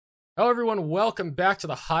Hello, everyone. Welcome back to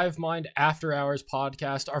the Hivemind After Hours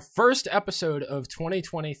podcast, our first episode of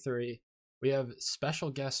 2023. We have special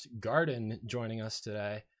guest Guardin joining us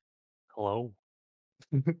today. Hello.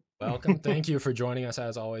 Welcome. Thank you for joining us,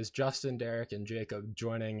 as always. Justin, Derek, and Jacob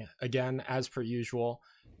joining again, as per usual.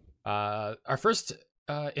 Our first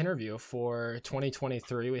interview for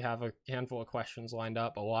 2023. We have a handful of questions lined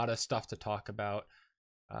up, a lot of stuff to talk about.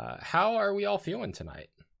 How are we all feeling tonight?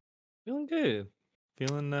 Feeling good.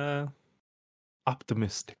 Feeling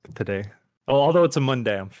optimistic today. Oh, although it's a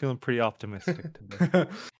Monday, I'm feeling pretty optimistic today.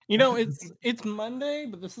 You know, it's Monday,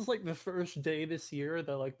 but this is like the first day this year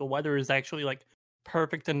that like the weather is actually like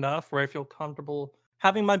perfect enough where I feel comfortable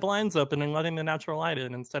having my blinds open and letting the natural light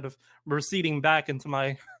in instead of receding back into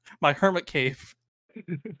my hermit cave.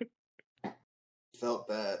 Felt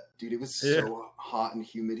that, dude. It was so hot and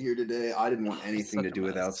humid here today. I didn't want anything to do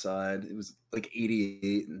with outside. It was like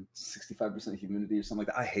 88 and 65% humidity or something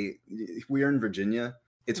like that. I hate. We are in Virginia.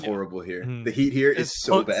 It's horrible here. The heat here is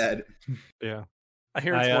so bad. Yeah, I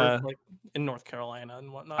hear it's worse like in North Carolina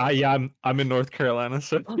and whatnot. yeah, I'm in North Carolina,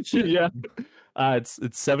 so yeah. It's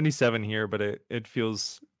 77 here, but it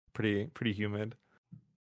feels pretty humid.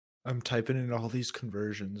 I'm typing in all these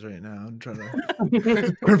conversions right now. I'm trying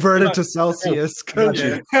to convert it to Celsius. I'll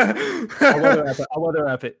weather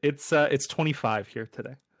app it. It's 25 here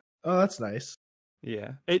today. Oh, that's nice.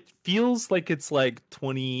 Yeah. It feels like it's like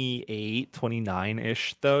 28,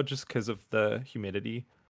 29-ish though, just because of the humidity.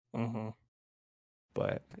 Mm-hmm.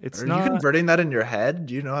 But it's Are not... you converting that in your head?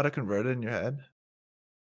 Do you know how to convert it in your head?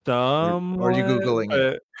 Or are you Googling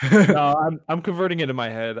it? No, I'm converting it in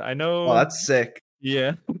my head. I know. Oh, that's sick.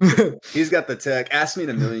 Yeah. He's got the tech. Ask me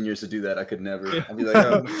in a million years to do that. I could never. I'd be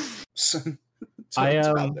like,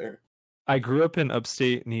 I grew up in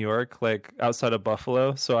upstate New York, like outside of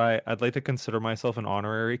Buffalo, so I'd like to consider myself an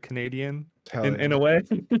honorary Canadian in a way.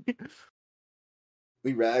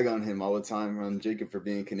 We rag on him all the time, on Jacob for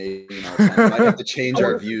being Canadian all the time. I have to change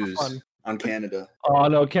our views on Canada. Oh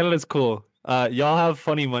no, Canada's cool. Y'all have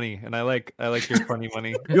funny money, and I like your funny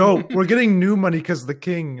money. Yo, we're getting new money because the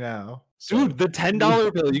king now. So. Dude, the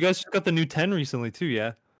 $10 bill. You guys just got the new 10 recently too,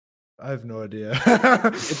 yeah? I have no idea.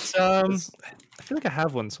 It's I feel like I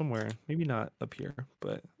have one somewhere. Maybe not up here,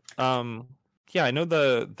 but yeah, I know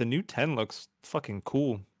the new 10 looks fucking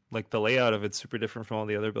cool. Like the layout of it's super different from all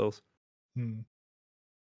the other bills.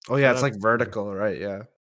 Oh yeah, it's like vertical, right? Yeah.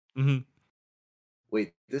 Mm-hmm.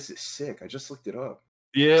 Wait, this is sick. I just looked it up.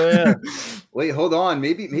 Yeah. Wait, hold on.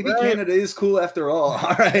 Maybe Canada is cool after all.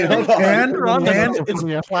 All right, hold on.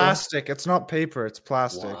 It's plastic. It's not paper. It's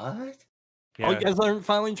plastic. What? Yeah. Oh, you guys are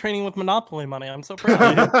finally training with Monopoly money. I'm so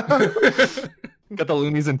proud. Got the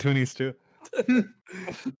loonies and toonies too.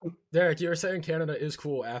 Derek, you were saying Canada is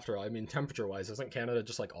cool after all. I mean, temperature-wise, isn't Canada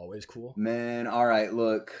just like always cool? Man, all right,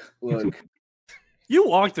 look. You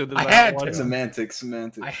walked into that. I had to. Semantics.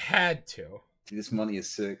 I had to. Dude, this money is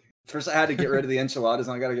sick. First, I had to get rid of the enchiladas,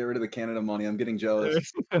 and I got to get rid of the Canada money. I'm getting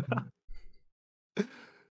jealous. All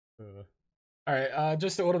right,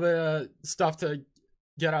 just a little bit of stuff to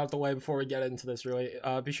get out of the way before we get into this, really.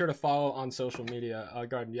 Be sure to follow on social media.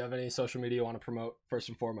 Garden, do you have any social media you want to promote, first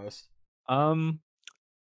and foremost? I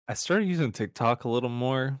started using TikTok a little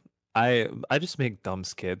more. I just make dumb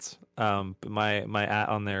skits. But my @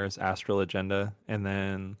 on there is Astral Agenda, and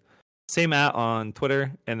then... Same @ on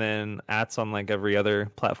Twitter, and then @ on like every other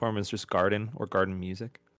platform is just Guardin or Guardin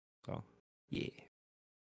Music. So, yeah.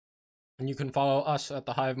 And you can follow us at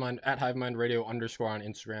the Hivemind at Hivemind Radio _ on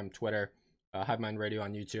Instagram, Twitter, Hivemind Radio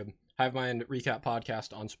on YouTube, Hivemind Recap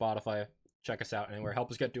Podcast on Spotify. Check us out anywhere.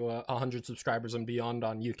 Help us get to 100 subscribers and beyond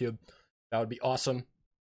on YouTube. That would be awesome.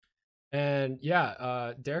 And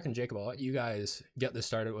yeah, Derek and Jacob, I'll let you guys get this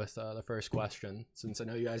started with the first question, since I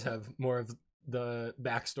know you guys have more of the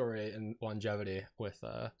backstory and longevity with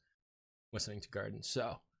listening to Guardin.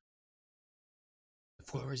 So the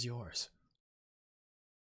floor is yours.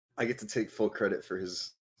 I get to take full credit for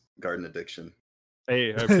his garden addiction.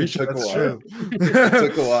 Hey, I appreciate it. It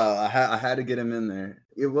took a while. I had to get him in there.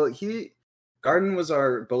 Guardin was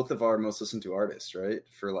both of our most listened to artists, right?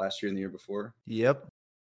 For last year and the year before. Yep.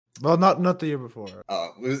 Well, not the year before.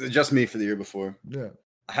 Oh, it was just me for the year before. Yeah.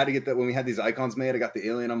 I had to get that when we had these icons made. I got the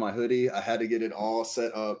alien on my hoodie. I had to get it all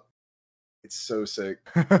set up. It's so sick.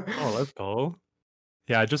 Oh, that's cool.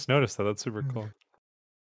 Yeah, I just noticed that. That's super cool.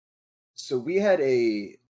 So we had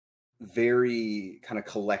a very kind of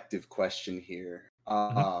collective question here.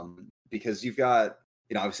 Because you've got,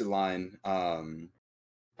 obviously the line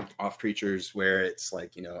off creatures where it's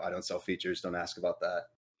like, I don't sell features. Don't ask about that.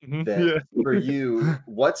 For you,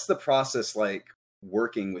 what's the process like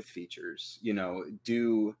working with features?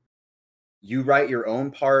 you write your own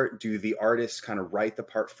part? Do the artists kind of write the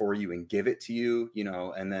part for you and give it to you, you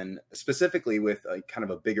know? And then specifically with like kind of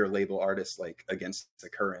a bigger label artist like Against the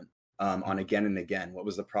Current, on Again and Again, what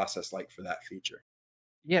was the process like for that feature?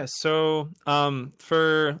 Yeah, so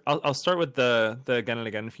I'll start with the Again and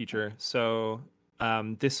Again feature. So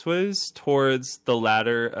this was towards the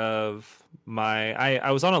latter of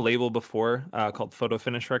I was on a label before called Photo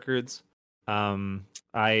Finish Records. I'm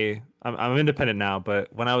independent now,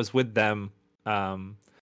 but when I was with them,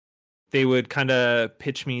 they would kind of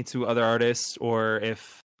pitch me to other artists, or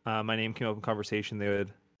if my name came up in conversation, they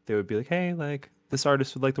would be like, hey, like this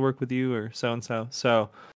artist would like to work with you, or so and so. So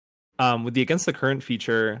with the Against the Current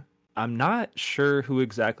feature, I'm not sure who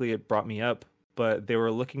exactly it brought me up, but they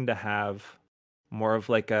were looking to have more of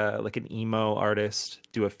like an emo artist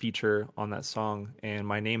do a feature on that song, and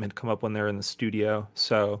my name had come up when they were in the studio.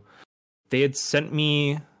 So they had sent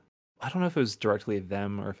me, I don't know if it was directly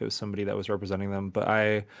them or if it was somebody that was representing them, but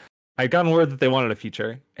I'd gotten word that they wanted a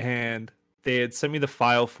feature, and they had sent me the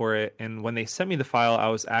file for it. And when they sent me the file, I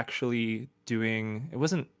was actually doing, it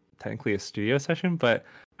wasn't technically a studio session, but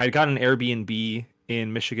I'd got an Airbnb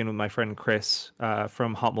in Michigan with my friend Chris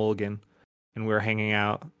from Hot Mulligan, and we were hanging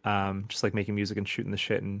out, just like making music and shooting the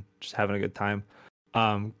shit and just having a good time.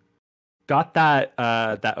 Got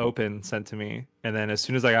that open sent to me, and then as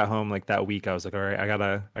soon as I got home, like that week, I was like, all right, I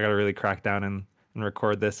gotta really crack down and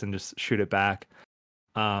record this and just shoot it back.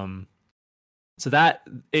 So that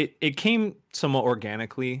it came somewhat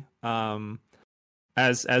organically,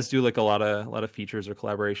 as do like a lot of features or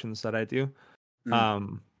collaborations that I do.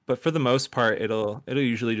 But for the most part, it'll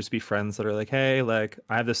usually just be friends that are like, hey, like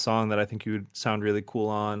I have this song that I think you would sound really cool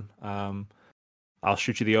on. I'll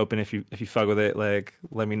shoot you the open if you fuck with it, like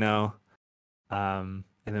let me know. And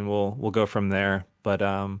then we'll go from there. But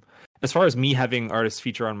as far as me having artists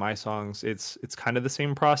feature on my songs, it's kind of the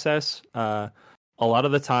same process. A lot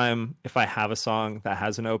of the time, if I have a song that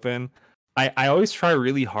has an open, I always try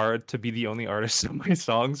really hard to be the only artist on my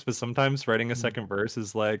songs, but sometimes writing a second verse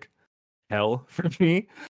is like hell for me.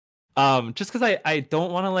 Just because I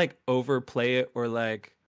don't want to like overplay it or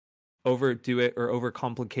like overdo it or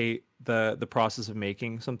overcomplicate the process of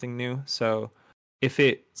making something new. So if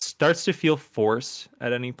it starts to feel forced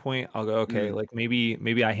at any point, I'll go, okay, like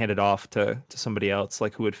maybe I hand it off to somebody else,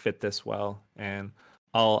 like who would fit this well, and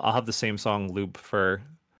I'll have the same song loop for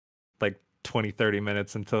like 20-30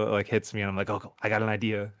 minutes until it like hits me, and I'm like, oh, I got an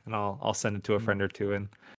idea, and I'll send it to a friend or two and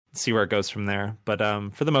see where it goes from there. But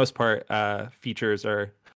for the most part, features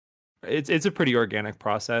are it's a pretty organic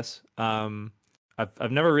process. I've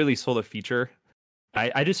never really sold a feature.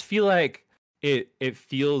 I just feel like it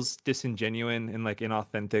feels disingenuous and like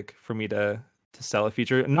inauthentic for me to sell a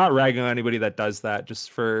feature. I'm not ragging on anybody that does that.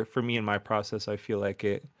 Just for me and my process, I feel like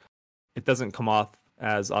it doesn't come off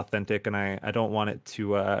as authentic, and I don't want it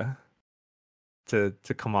to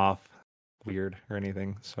come off weird or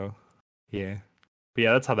anything. So yeah. But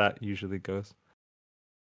yeah, that's how that usually goes.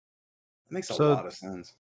 That makes a lot of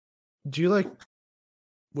sense. Do you like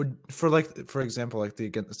for example, like the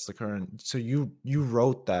Against the Current, so you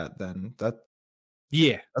wrote that then?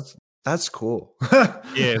 That's cool.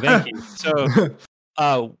 Yeah, thank you.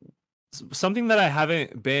 So something that I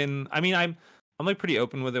haven't been, I mean, I'm like pretty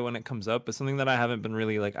open with it when it comes up, but something that I haven't been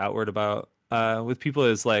really like outward about with people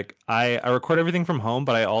is like I record everything from home,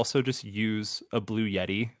 but I also just use a Blue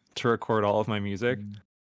Yeti to record all of my music.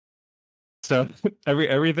 So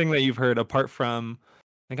everything that you've heard, apart from,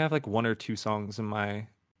 I think I have like one or two songs in my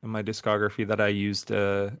discography that I used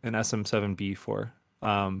an SM7B for.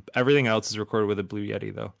 Everything else is recorded with a Blue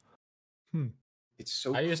Yeti though. It's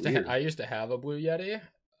so I used to have a Blue Yeti,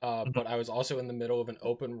 but I was also in the middle of an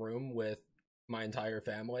open room with my entire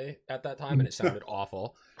family at that time, and it sounded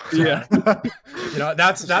awful. So, Yeah. You know,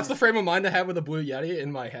 that's the frame of mind I have with a Blue Yeti in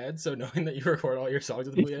my head. So knowing that you record all your songs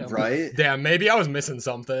with a Blue Yeti, I'm right? like, damn, maybe I was missing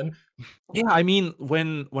something. Yeah, I mean,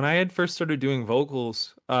 when I had first started doing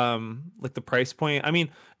vocals, like the price point, I mean,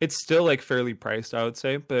 it's still like fairly priced, I would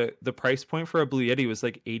say, but the price point for a Blue Yeti was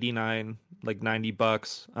like $89, like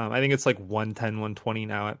 $90. I think it's like $110, $120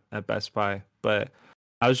 now at Best Buy. But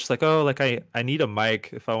I was just like, oh, like I need a mic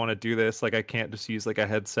if I want to do this. Like I can't just use like a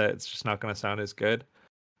headset. It's just not going to sound as good.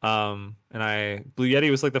 And Blue Yeti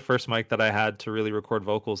was like the first mic that I had to really record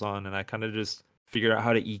vocals on, and I kind of just figured out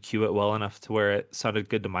how to EQ it well enough to where it sounded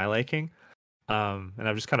good to my liking. And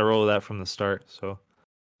I've just kind of rolled with that from the start. So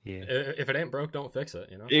yeah. If it ain't broke, don't fix it,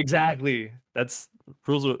 you know? Exactly. That's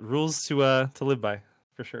rules to live by,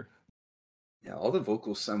 for sure. Yeah, all the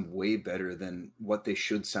vocals sound way better than what they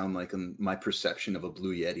should sound like in my perception of a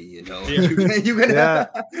Blue Yeti, you know? Yeah.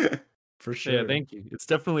 For sure. Yeah, thank you. It's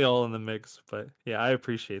definitely all in the mix, but yeah, I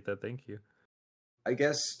appreciate that. Thank you. I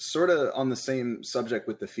guess sort of on the same subject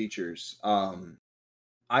with the features.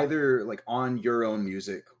 Either like on your own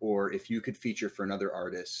music, or if you could feature for another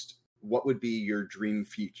artist, what would be your dream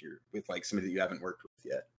feature with like somebody that you haven't worked with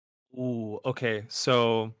yet? Ooh, okay.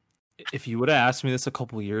 So if you would have asked me this a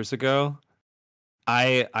couple years ago,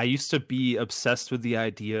 I used to be obsessed with the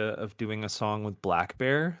idea of doing a song with Black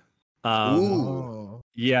Bear. Ooh, Oh.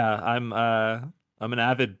 Yeah, I'm an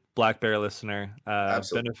avid Black Bear listener. Been a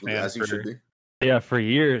absolutely, fan as you should be. for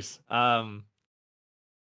years. But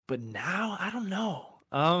now I don't know.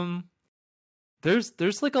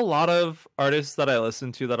 There's like a lot of artists that I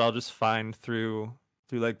listen to that I'll just find through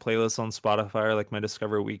like playlists on Spotify or like my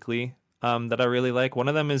Discover Weekly that I really like. One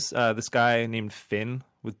of them is this guy named Finn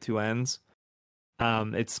with two N's.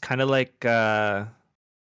 It's kind of like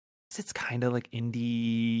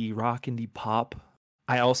indie rock, indie pop.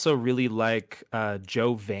 I also really like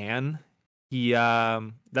Joe Van. He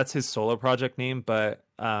that's his solo project name, but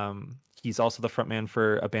he's also the frontman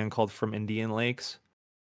for a band called From Indian Lakes.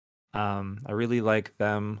 I really like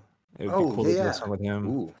them. It would be cool to do a song with him.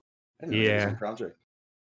 Ooh, I didn't know that was Yeah. a project.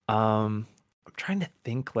 I'm trying to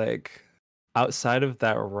think like outside of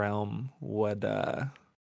that realm, what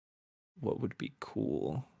would be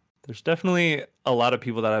cool. There's definitely a lot of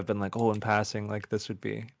people that I've been like, oh, in passing, like this would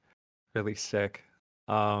be really sick.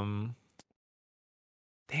 Damn.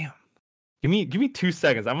 Give me 2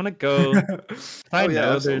 seconds. I'm gonna go. I Oh yeah,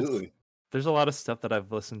 know absolutely. there's a lot of stuff that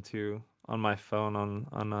I've listened to on my phone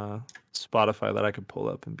on Spotify that I could pull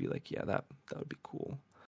up and be like, yeah, that would be cool.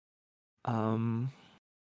 I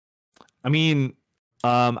mean,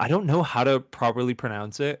 I don't know how to properly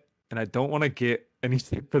pronounce it, and I don't want to get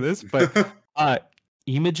anything for this, but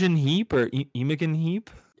Imogen Heap or Imogen Heap.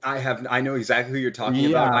 I know exactly who you're talking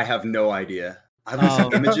about. I have no idea. I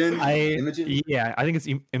was Imogen. Imogen. Yeah, I think it's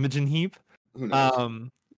Imogen Heap. Who knows?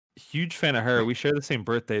 Huge fan of her. We share the same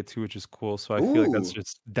birthday too, which is cool. So I feel like that's Ooh.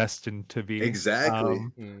 just destined to be. Exactly.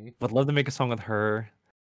 Would love to make a song with her.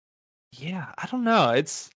 Yeah, I don't know.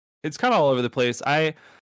 It's kind of all over the place. I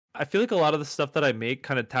feel like a lot of the stuff that I make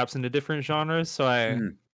kind of taps into different genres. So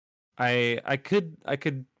I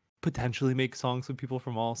could potentially make songs with people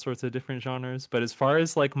from all sorts of different genres. But as far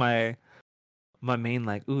as like my main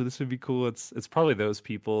like, ooh, this would be cool. It's probably those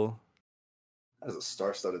people. That is a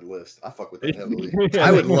star-studded list. I fuck with that heavily. Yeah,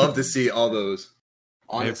 I would love to see all those.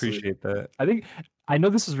 Honestly. I appreciate that. I know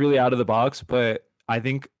this is really out of the box, but I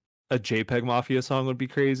think a JPEG Mafia song would be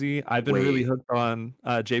crazy. I've been really hooked on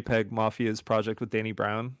JPEG Mafia's project with Danny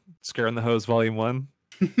Brown, Scaring the Hose Volume 1.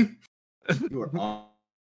 You are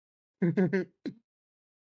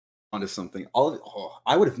onto something.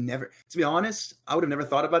 I would have never, to be honest, I would have never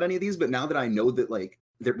thought about any of these, but now that I know that like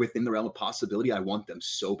they're within the realm of possibility, I want them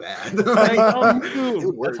so bad. That's how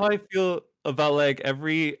I feel about like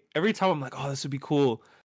every time I'm like, oh, this would be cool.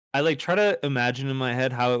 I like try to imagine in my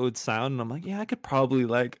head how it would sound, and I'm like, yeah, I could probably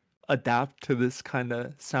like adapt to this kind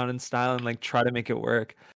of sound and style and like try to make it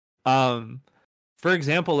work. For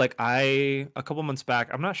example, like a couple months back,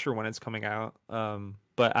 I'm not sure when it's coming out,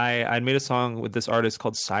 but I made a song with this artist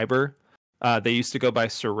called Cyber. They used to go by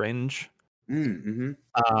Syringe.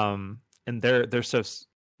 Mm-hmm. And they're so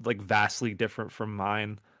like vastly different from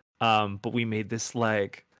mine. But we made this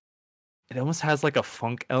like, it almost has like a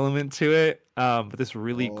funk element to it, but this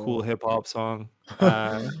really cool hip hop song,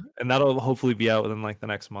 and that'll hopefully be out within like the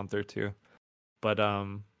next month or two. But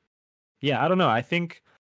yeah, I don't know. I think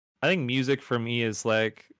music for me is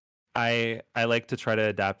like I like to try to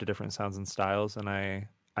adapt to different sounds and styles, and I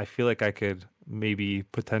feel like I could maybe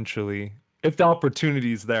potentially, if the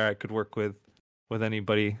opportunity is there, I could work with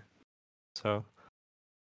anybody. So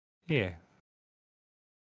yeah.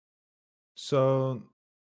 So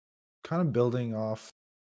kind of building off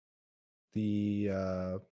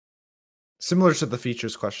the similar to the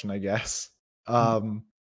features question, I guess. Do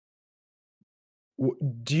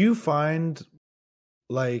you find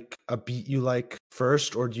like a beat you like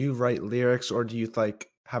first, or do you write lyrics, or do you like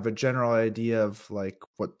have a general idea of like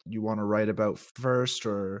what you want to write about first,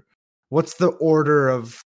 or what's the order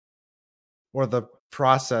of, or the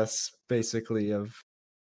process basically of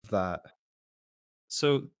that?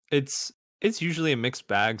 So it's usually a mixed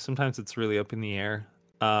bag. Sometimes it's really up in the air.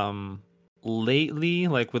 Lately,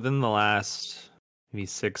 like within the last maybe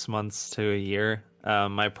 6 months to a year,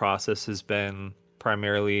 my process has been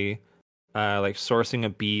primarily like sourcing a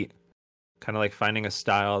beat, kind of like finding a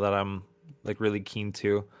style that I'm like really keen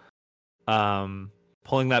to,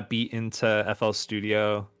 pulling that beat into FL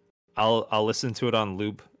Studio. I'll listen to it on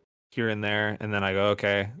loop here and there, and then I go,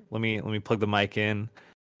 okay, let me plug the mic in,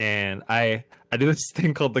 and I do this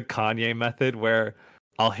thing called the Kanye method, where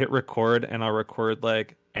I'll hit record and I'll record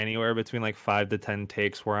like anywhere between like 5 to 10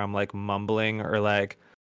 takes where I'm like mumbling or like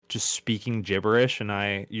just speaking gibberish, and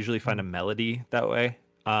I usually find a melody that way.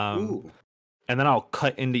 Ooh. And then I'll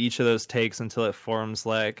cut into each of those takes until it forms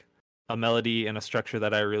like a melody and a structure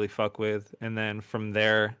that I really fuck with, and then from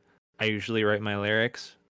there I usually write my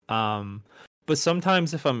lyrics. But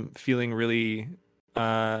sometimes if I'm feeling really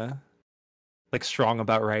like strong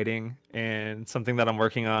about writing and something that I'm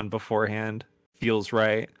working on beforehand feels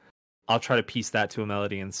right, I'll try to piece that to a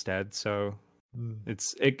melody instead. So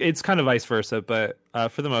it's kind of vice versa, but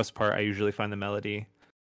for the most part, I usually find the melody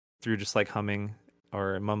through just like humming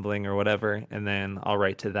or mumbling or whatever, and then I'll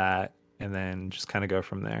write to that, and then just kind of go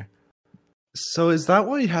from there. So is that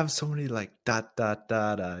why you have so many like dot dot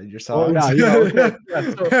dot in your Oh, songs?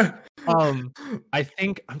 yeah. I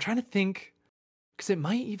think I'm trying to think, because it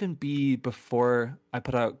might even be before I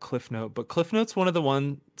put out Cliff Note, but Cliff Note's one of the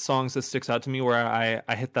one songs that sticks out to me where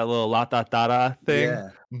I hit that little la da da da thing. Yeah.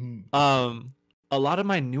 Mhm. A lot of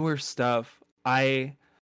my newer stuff, I've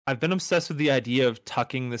been obsessed with the idea of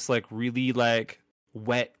tucking this like really like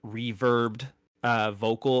wet reverbed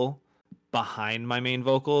vocal behind my main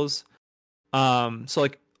vocals. So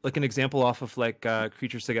like an example off of like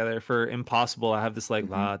Creatures Together for Impossible, I have this like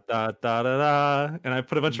la da da da da, and I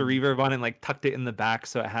put a bunch of reverb on it and like tucked it in the back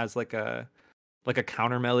so it has like a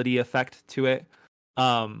counter melody effect to it.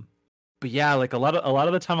 But yeah, like a lot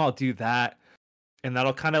of the time I'll do that, and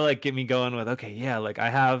that'll kind of like get me going with, okay, yeah, like I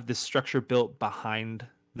have this structure built behind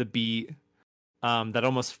the beat that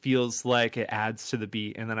almost feels like it adds to the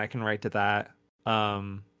beat, and then I can write to that.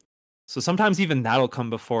 So sometimes even that'll come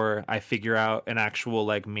before I figure out an actual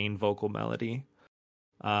like main vocal melody.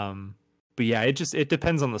 But yeah, it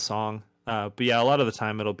depends on the song. But yeah, a lot of the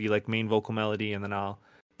time it'll be like main vocal melody, and then I'll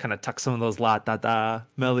kind of tuck some of those la da da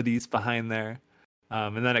melodies behind there,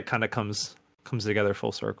 and then it kind of comes together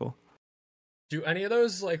full circle. Do any of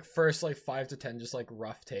those like first like 5 to 10 just like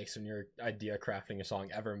rough takes when you're idea crafting a song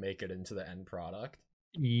ever make it into the end product?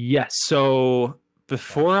 Yes. So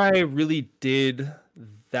before I really did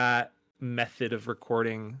that method of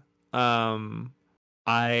recording,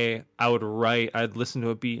 I would write, I'd listen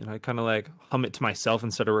to a beat and I'd kind of like hum it to myself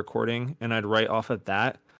instead of recording, and I'd write off of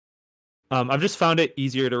that. I've just found it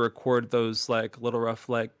easier to record those like little rough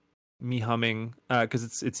like me humming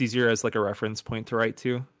because it's easier as like a reference point to write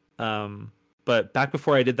to. But back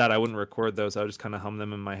before I did that, I wouldn't record those. I would just kind of hum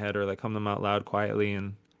them in my head or like hum them out loud quietly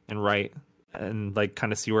and write and like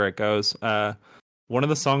kind of see where it goes. One of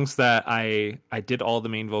the songs that I did all the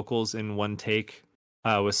main vocals in one take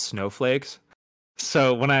was Snowflakes.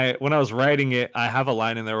 So when I was writing it, I have a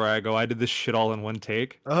line in there where I go, I did this shit all in one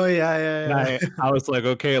take. Oh yeah. And I was like,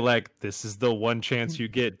 okay, like this is the one chance you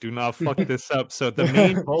get. Do not fuck this up. So the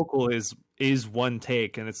main vocal is one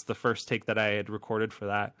take, and it's the first take that I had recorded for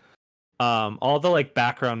that. All the like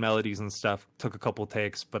background melodies and stuff took a couple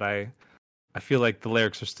takes, but I feel like the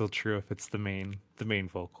lyrics are still true if it's the main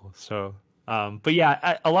vocal. So but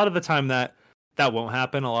yeah, a lot of the time that won't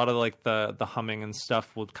happen. A lot of like the humming and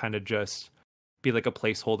stuff will kind of just be like a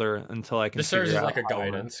placeholder until I can. This serves as like a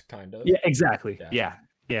guidance, kind of. Yeah, exactly. Yeah,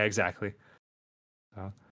 exactly.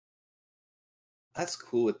 That's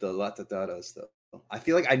cool with the la da da da's though. I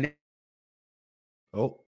feel like I've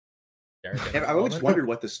always wondered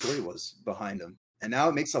what the story was behind them, and now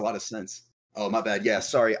it makes a lot of sense. Oh, my bad. Yeah,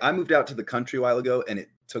 sorry. I moved out to the country a while ago, and it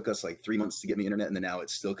took us like 3 months to get me internet, and then now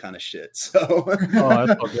it's still kind of shit. So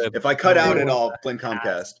that's all good. If I cut out at all, blame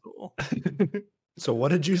Comcast. Cool. So what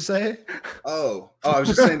did you say? Oh, I was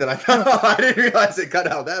just saying that I didn't realize it cut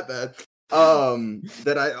out that bad.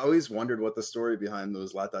 That I always wondered what the story behind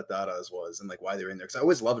those la da da da's was and like why they were in there. Because I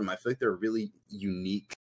always loved them. I feel like they're a really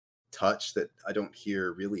unique touch that I don't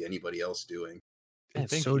hear really anybody else doing.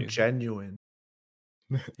 It's so genuine.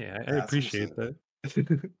 Yeah, I appreciate that.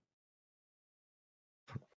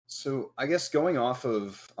 So I guess going off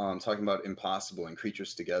of talking about Impossible and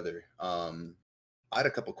Creatures Together, I had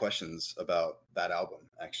a couple questions about that album,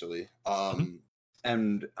 actually.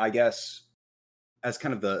 And I guess as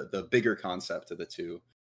kind of the bigger concept of the two,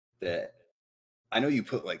 that I know you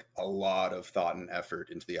put like a lot of thought and effort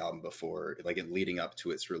into the album before, like in leading up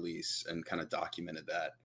to its release, and kind of documented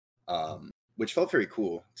that, which felt very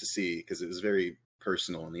cool to see because it was very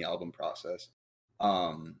personal in the album process.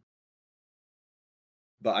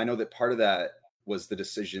 But I know that part of that was the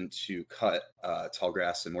decision to cut Tall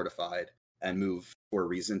Grass and Mortified and move For a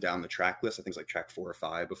Reason down the track list. I think it was like track 4 or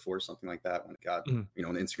 5 before, something like that, when it got, when the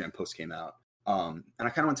Instagram post came out. And I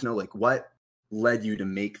kind of want to know, like, what led you to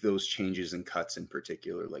make those changes and cuts in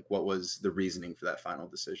particular? Like, what was the reasoning for that final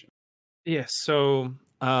decision? Yeah, so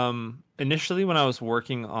initially when I was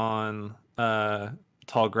working on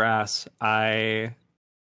Tall Grass, I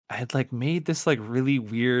I had like made this like really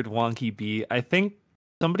weird wonky beat. I think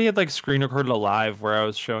somebody had like screen recorded a live where I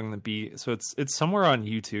was showing the beat, so it's somewhere on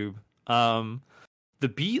YouTube. The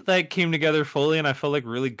beat like came together fully, and I felt like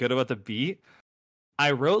really good about the beat.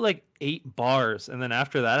 I wrote like 8 bars, and then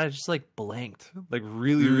after that, I just like blanked like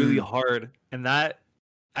really hard. And that,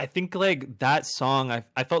 I think like that song,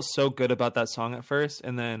 I felt so good about that song at first,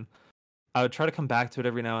 and then I would try to come back to it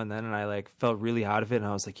every now and then, and I like felt really out of it, and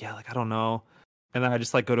I was like, yeah, like I don't know. And then I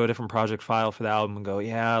just like go to a different project file for the album and go,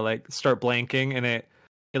 yeah, like start blanking, and it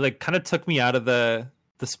like kind of took me out of the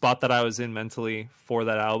spot that I was in mentally for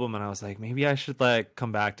that album, and I was like, maybe I should like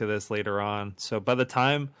come back to this later on. So by the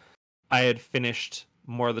time I had finished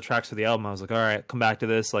more of the tracks for the album, I was like, all right, come back to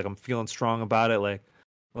this. Like I'm feeling strong about it. Like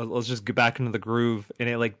let's just get back into the groove.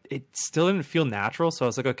 And it still didn't feel natural. So I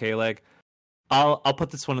was like, okay, like I'll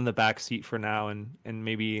put this one in the back seat for now, and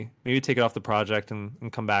maybe take it off the project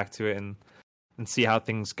and come back to it and see how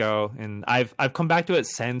things go. And I've come back to it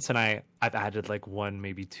since, and I've added like 1,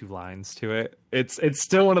 maybe 2 lines to it. It's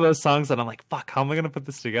still one of those songs that I'm like, fuck, how am I gonna put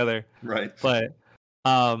this together? Right. But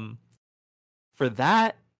for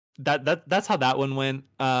that's how that one went.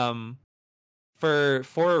 For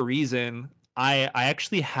a reason, I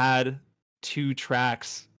actually had 2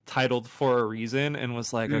 tracks titled For a Reason, and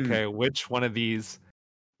was like, okay, which one of these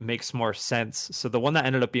makes more sense? So the one that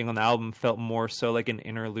ended up being on the album felt more so like an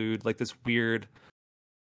interlude, like this weird,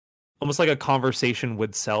 almost like a conversation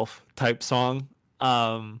with self type song.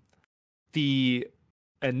 The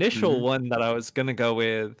initial one that I was gonna go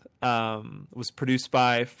with was produced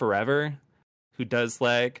by Forever, who does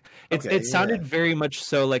like it sounded very much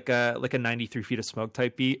so like a 93 Feet of Smoke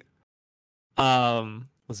type beat.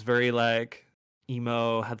 Was very like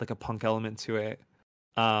emo, had like a punk element to it.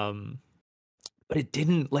 But it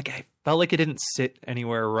didn't, like, I felt like it didn't sit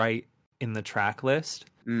anywhere right in the track list.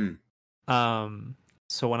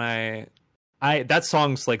 So when I that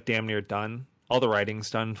song's like damn near done. All the writing's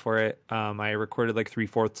done for it. I recorded like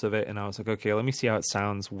 3/4 of it, and I was like, okay, let me see how it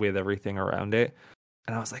sounds with everything around it.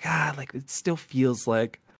 And I was like, like it still feels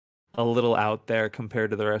like a little out there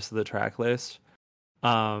compared to the rest of the track list.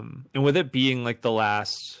 And with it being like the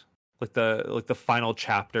last, like the final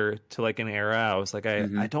chapter to like an era, I was like,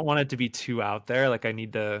 I don't want it to be too out there. Like I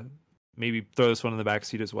need to maybe throw this one in the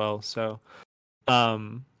backseat as well. So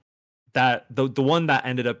that the one that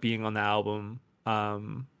ended up being on the album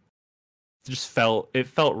just felt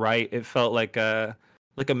right. It felt like a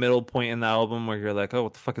middle point in the album where you're like, oh,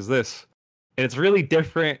 what the fuck is this? And it's really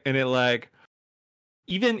different, and it like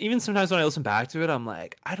even sometimes when I listen back to it, I'm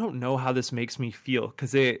like, I don't know how this makes me feel,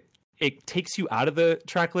 because it takes you out of the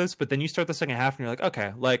track list, but then you start the second half and you're like,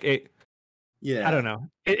 okay, like it. Yeah, I don't know.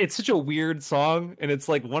 It's such a weird song, and it's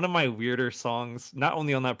like one of my weirder songs, not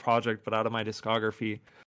only on that project but out of my discography.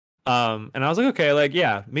 And I was like, okay, like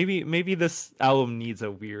yeah, maybe this album needs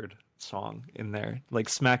a weird song in there, like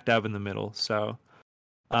smack dab in the middle. So,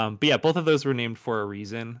 but yeah, both of those were named for a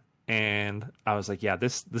reason. And I was like, yeah,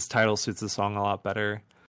 this title suits the song a lot better.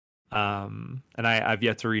 And I've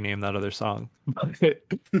yet to rename that other song.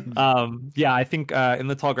 Yeah, I think In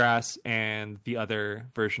the Tall Grass and the other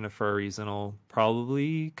version of For a Reason will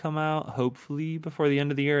probably come out, hopefully, before the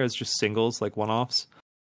end of the year as just singles, like one-offs.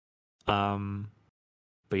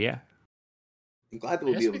 But yeah. I'm glad that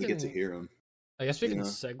we'll be able to get to hear them. I guess we can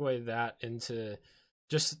segue that into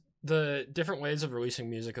just the different ways of releasing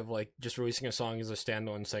music, of like just releasing a song as a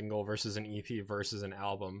standalone single versus an EP versus an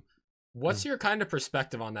album. What's your kind of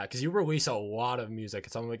perspective on that? Because you release a lot of music.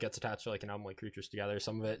 Some of it gets attached to like an album like Creatures Together.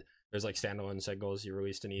 Some of it, there's like standalone singles. You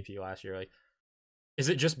released an EP last year. Like, is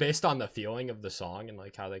it just based on the feeling of the song and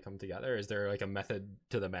like how they come together? Is there like a method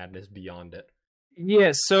to the madness beyond it?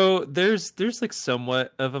 Yeah, so there's like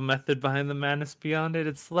somewhat of a method behind the madness beyond it.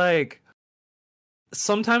 It's like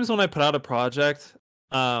sometimes when I put out a project,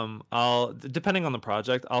 I'll, depending on the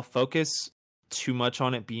project, I'll focus too much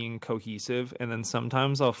on it being cohesive, and then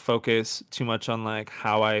sometimes I'll focus too much on like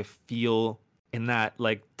how I feel in that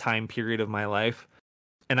like time period of my life.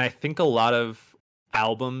 And I think a lot of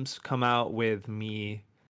albums come out with me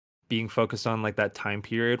being focused on like that time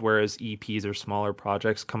period, whereas EPs or smaller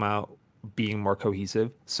projects come out being more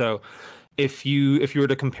cohesive. So if you were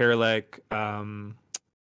to compare like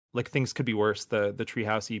Things Could Be Worse, the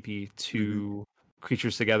Treehouse EP, to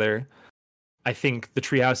Creatures Together, I think the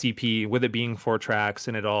Treehouse EP, with it being 4 tracks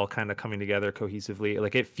and it all kind of coming together cohesively,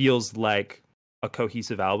 like it feels like a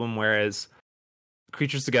cohesive album, whereas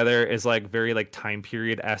Creatures Together is like very like time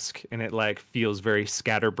period-esque, and it like feels very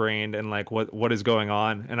scatterbrained and like what is going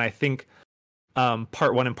on. And I think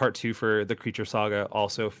part 1 and part 2 for the Creature Saga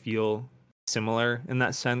also feel similar in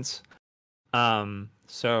that sense.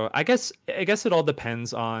 So I guess it all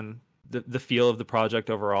depends on the feel of the project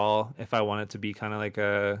overall. If I want it to be kind of like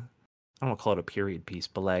I don't want to call it a period piece,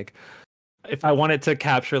 but like if I want it to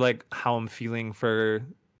capture like how I'm feeling for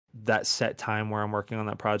that set time where I'm working on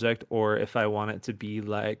that project, or if I want it to be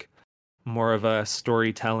like more of a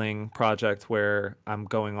storytelling project where I'm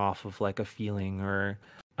going off of like a feeling, or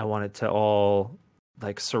I want it to all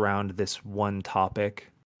like surround this one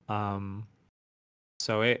topic.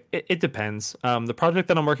 So it depends. The project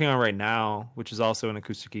that I'm working on right now, which is also an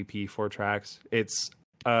acoustic EP, 4 tracks, it's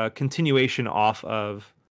a continuation off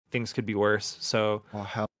of Things Could Be Worse. So Oh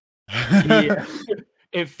hell. yeah,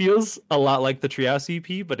 it feels a lot like the Treehouse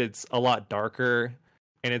EP, but it's a lot darker.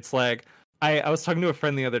 And it's like I was talking to a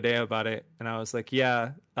friend the other day about it, and I was like,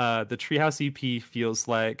 yeah, the Treehouse EP feels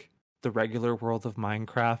like the regular world of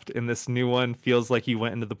Minecraft, and this new one feels like you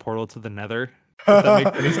went into the portal to the Nether. If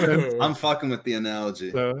that makes any sense. I'm fucking with the analogy.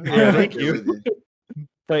 So, I'm yeah, right thank there you. with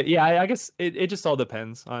But yeah, I guess it just all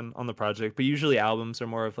depends on the project. But usually albums are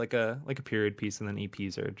more of like a period piece, and then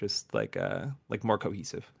EPs are just like more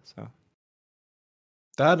cohesive. So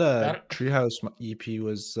That That- Treehouse EP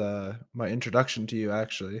was my introduction to you,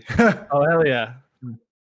 actually. oh hell yeah.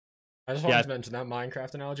 I just wanted Yeah. to mention that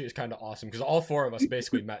Minecraft analogy is kind of awesome because all 4 of us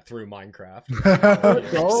basically met through Minecraft.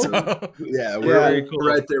 So- Yeah, Very we're cool.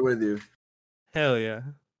 right there with you. Hell yeah.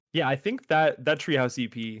 Yeah, I think that Treehouse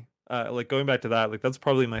EP, like going back to that, like that's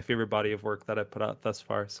probably my favorite body of work that I put out thus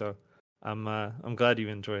far. So I'm glad you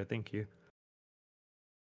enjoy it. Thank you.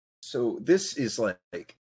 So this is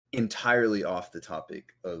like entirely off the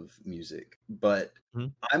topic of music, but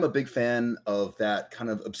Mhm. I'm a big fan of that kind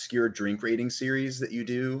of obscure drink rating series that you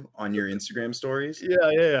do on your Instagram stories.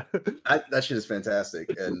 Yeah. That shit is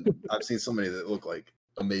fantastic, and I've seen so many that look like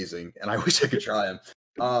amazing, and I wish I could try them.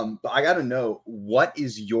 But I got to know, what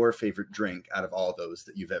is your favorite drink out of all those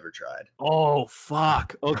that you've ever tried? Oh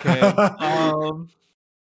fuck. Okay.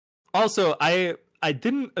 Also, I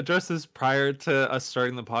didn't address this prior to us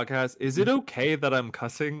starting the podcast. Is it okay that I'm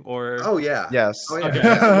cussing or? Oh yeah, Yes. oh yeah.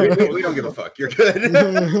 Okay. Yeah. We don't give a fuck. You're good.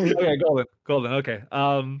 Okay, golden. Okay.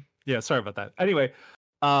 Yeah, sorry about that. Anyway,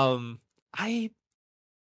 I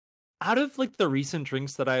out of like the recent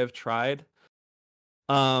drinks that I have tried,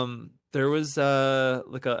 there was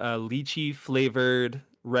like a lychee flavored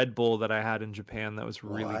Red Bull that I had in Japan that was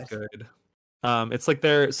really What? good. It's like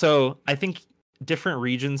so I think different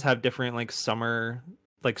regions have different like summer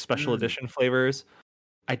like special edition flavors.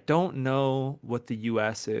 I don't know what the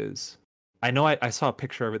US is. I know I saw a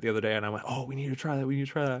picture of it the other day and I went, oh, we need to try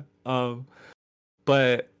that.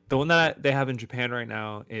 But the one that they have in Japan right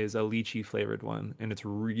now is a lychee flavored one, and it's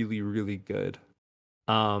really, really good.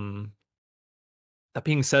 That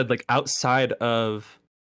being said, like outside of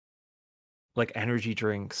like energy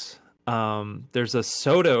drinks, there's a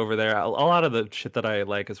soda over there. A lot of the shit that I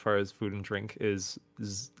like as far as food and drink is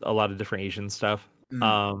a lot of different Asian stuff.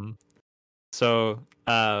 So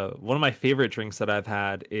one of my favorite drinks that I've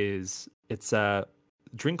had it's a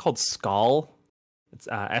drink called Skal. It's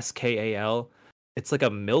Skal. It's like a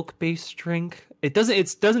milk-based drink. It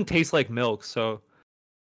doesn't taste like milk, so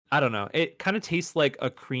I don't know. It kind of tastes like a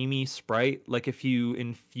creamy Sprite, like if you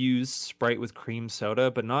infuse Sprite with cream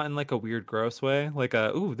soda, but not in like a weird, gross way. Like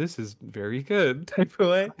ooh, this is very good type of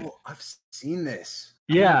way. Oh, I've seen this.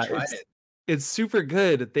 Yeah, Tried it. it's super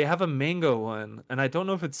good. They have a mango one, and I don't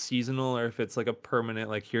know if it's seasonal or if it's like a permanent,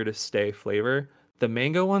 like here to stay flavor. The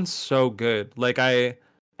mango one's so good. Like I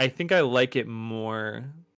think I like it more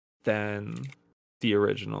than the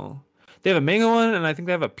original. They have a mango one, and I think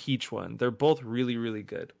they have a peach one. They're both really, really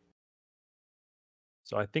good.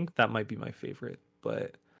 So I think that might be my favorite.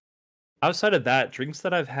 But outside of that, drinks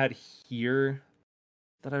that I've had here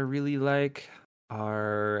that I really like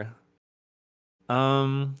are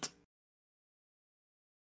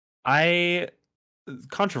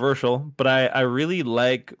controversial, but I really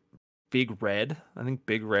like Big Red. I think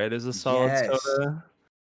Big Red is a solid Yes. soda.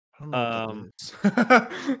 I don't know what Um,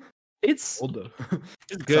 that is. It's Older.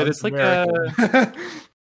 good. It's like a American.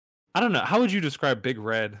 I don't know. How would you describe Big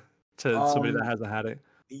Red to somebody that hasn't had it?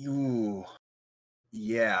 Ooh,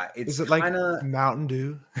 yeah. It's Is it like kind of Mountain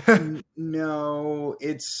Dew? no.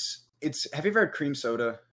 It's. Have you ever had cream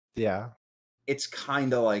soda? Yeah. It's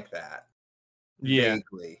kind of like that. Yeah,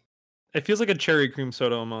 Vaguely. it feels like a cherry cream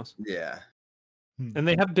soda almost. Yeah. And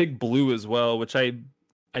they have Big Blue as well, which I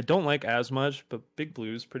don't like as much, but Big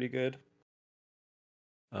Blue is pretty good.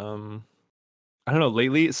 I don't know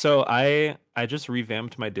lately. So I just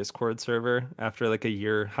revamped my Discord server after like a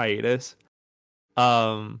year hiatus.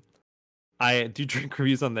 I do drink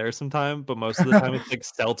reviews on there sometime, but most of the time it's like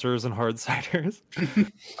seltzers and hard ciders.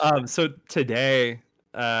 So today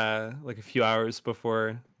like a few hours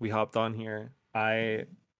before we hopped on here, I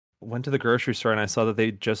went to the grocery store and I saw that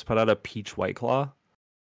they just put out a peach White Claw.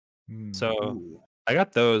 So Ooh. I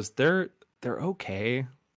got those. They're okay.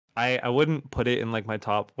 I wouldn't put it in like my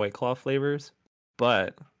top White Claw flavors,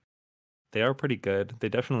 but they are pretty good. They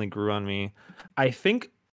definitely grew on me. I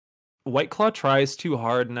think White Claw tries too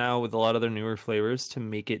hard now with a lot of their newer flavors to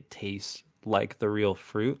make it taste like the real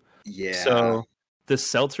fruit. Yeah. So the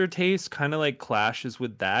seltzer taste kind of like clashes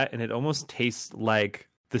with that, and it almost tastes like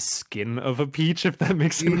the skin of a peach, if that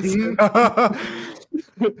makes sense.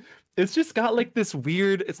 It's just got like this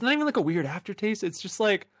weird, it's not even like a weird aftertaste. It's just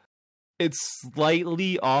like, it's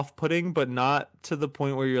slightly off-putting, but not to the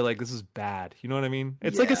point where you're like, this is bad. You know what I mean?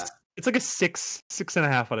 It's like a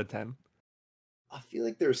 6.5 out of 10. I feel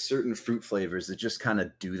like there are certain fruit flavors that just kind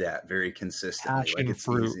of do that very consistently. Passion like it's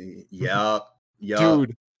fruit. easy. Yup.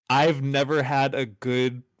 Dude, I've never had a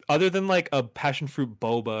good, other than like a passion fruit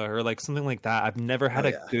boba or like something like that, I've never had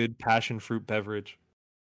a good passion fruit beverage.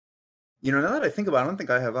 You know, now that I think about it, I don't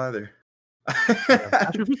think I have either.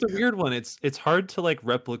 Passion fruit's a weird one. It's hard to like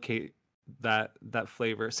replicate that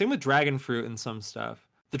flavor. Same with dragon fruit and some stuff.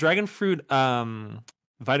 The dragon fruit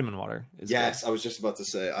vitamin water is yes, good. I was just about to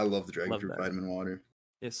say I love the dragon fruit vitamin water.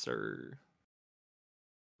 Yes, sir.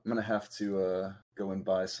 I'm gonna have to go and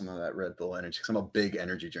buy some of that Red Bull energy because I'm a big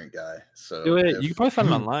energy drink guy. So do it. You can probably find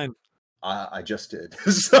it online. I just did.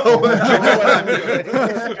 So I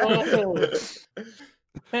know what I'm doing.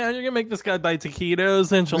 Man, you're gonna make this guy buy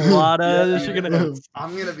taquitos, enchiladas.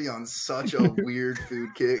 I'm gonna be on such a weird food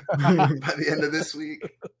kick by the end of this week.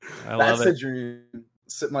 That's the dream.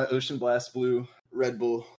 Sip my Ocean Blast Blue Red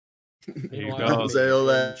Bull. There you go.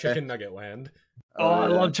 Chicken nugget land. Oh, I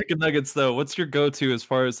love chicken nuggets though. What's your go-to as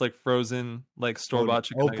far as like frozen, like store-bought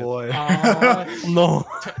chicken nuggets? Oh boy. No.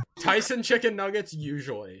 Tyson chicken nuggets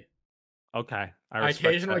usually. Okay. I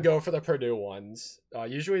occasionally go for the Purdue ones.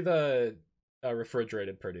 Usually the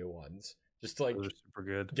refrigerated Purdue ones, just to like those are super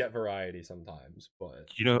good. Get variety sometimes. But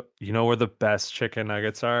you know where the best chicken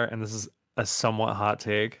nuggets are, and this is a somewhat hot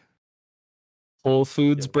take. Whole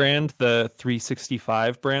Foods brand, the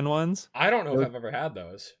 365 brand ones. I don't know if I've ever had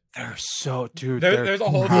those. They're so dude. There's a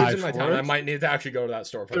Whole Foods in my town. I might need to actually go to that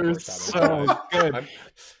store for the first time. So good.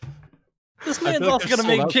 This man's also gonna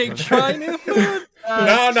make Jake try new food.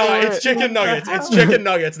 No, it's chicken nuggets. It's chicken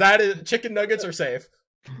nuggets. That is chicken nuggets are safe.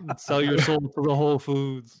 Sell your soul to the Whole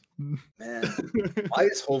Foods. Man, why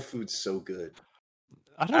is Whole Foods so good?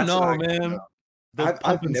 I don't know, man.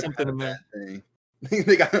 I've never something had in there. that thing.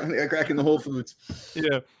 they got crack in the Whole Foods.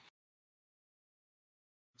 Yeah.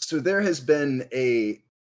 So there has been a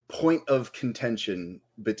point of contention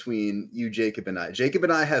between you, Jacob, and I. Jacob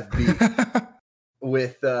and I have beef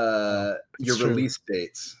with your release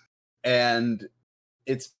dates, and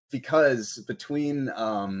it's because between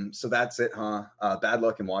so that's it, huh? Bad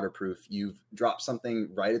Luck and Waterproof, you've dropped something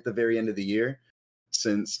right at the very end of the year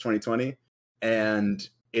since 2020, and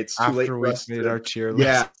it's too late for us made our tier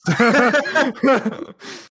list. Yeah.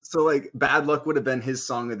 So like Bad Luck would have been his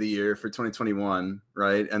song of the year for 2021,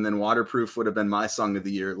 right? And then Waterproof would have been my song of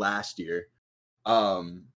the year last year.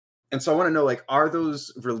 And so I want to know, like, are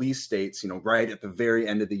those release dates, right at the very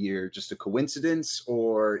end of the year, just a coincidence,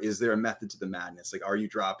 or is there a method to the madness? Like, are you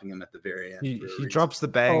dropping them at the very end? He drops the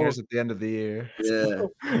bangers at the end of the year.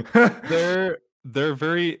 Yeah. They're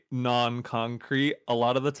very non-concrete. A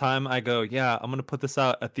lot of the time I go, yeah, I'm going to put this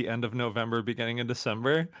out at the end of November, beginning of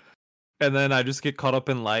December. And then I just get caught up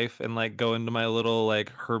in life and like go into my little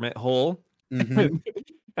like hermit hole. Mm-hmm.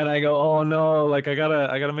 And I go, oh no, like I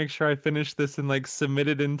gotta make sure I finish this and like submit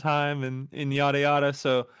it in time and yada yada.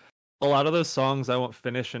 So a lot of those songs I won't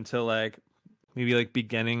finish until like maybe like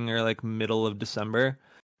beginning or like middle of December.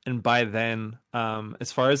 And by then,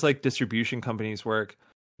 as far as like distribution companies work,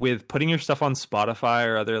 with putting your stuff on Spotify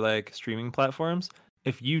or other like streaming platforms,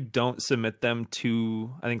 if you don't submit them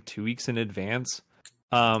I think 2 weeks in advance,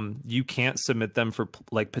 you can't submit them for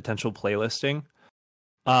like potential playlisting.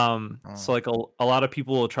 So like a lot of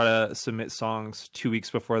people will try to submit songs 2 weeks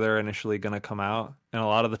before they're initially gonna come out, and a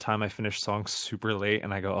lot of the time I finish songs super late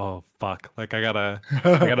and I go, oh fuck, like I gotta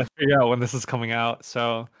figure out when this is coming out.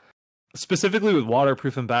 So specifically with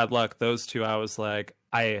Waterproof and Bad Luck, those two, I was like,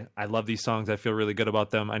 I love these songs, I feel really good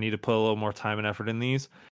about them, I need to put a little more time and effort in these.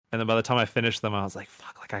 And then by the time I finished them, I was like,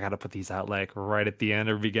 fuck, like I gotta put these out like right at the end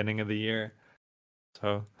or beginning of the year.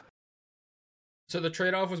 So the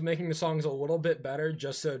trade-off was making the songs a little bit better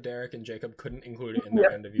just so Derek and Jacob couldn't include it in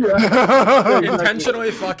their end of year.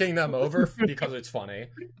 Intentionally fucking them over because it's funny.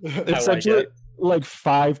 It's I like it. Like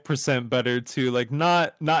 5% better too, like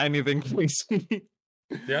not anything crazy.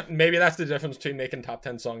 Yeah, maybe that's the difference between making top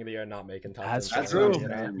 10 song of the year and not making top 10 That's song That's of the true. year.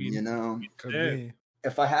 right, You know? man. Could Yeah. be.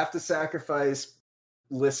 If I have to sacrifice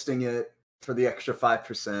listing it for the extra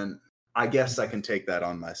 5%, I guess I can take that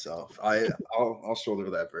on myself. I'll shoulder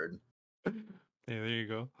that burden. Yeah, there you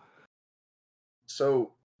go.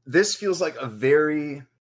 So this feels like a very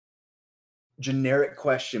generic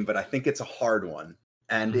question, but I think it's a hard one.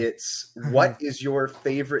 And it's, what is your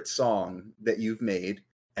favorite song that you've made,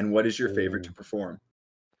 and what is your favorite to perform?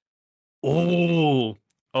 Oh,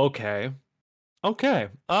 okay. Okay.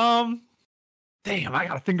 Damn, I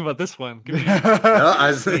gotta think about this one. Give me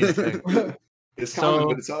No, give me a sec. it's common, So-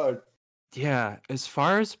 but it's hard. Yeah, as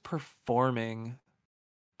far as performing,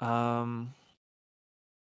 damn.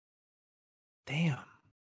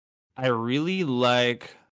 I really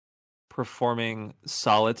like performing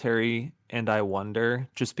Solitary and I Wonder,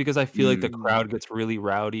 just because I feel like the crowd gets really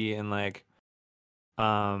rowdy and like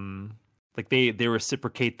they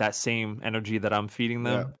reciprocate that same energy that I'm feeding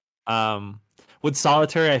them. With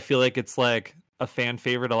Solitary, I feel like it's like a fan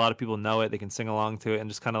favorite. A lot of people know it, they can sing along to it and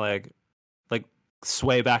just kind of like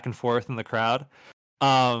sway back and forth in the crowd.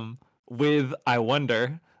 With I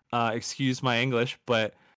Wonder, excuse my English,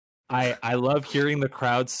 but I love hearing the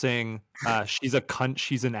crowd sing she's a cunt,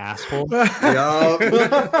 she's an asshole. Yup.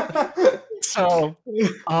 So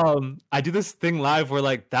I do this thing live where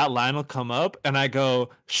like that line will come up and I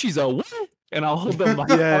go, she's a what? And I'll hold the mic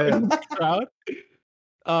Yeah, out yeah. in the crowd.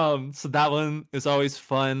 So that one is always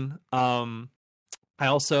fun. I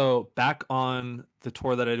also, back on the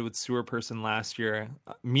tour that I did with Sewer Person last year,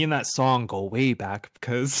 me and that song go way back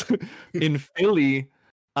because in Philly,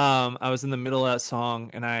 I was in the middle of that song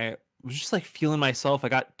and I was just like feeling myself. I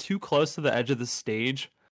got too close to the edge of the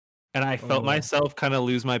stage and I felt myself kind of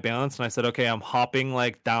lose my balance. And I said, okay, I'm hopping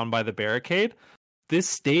like down by the barricade. This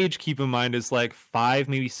stage, keep in mind, is like 5,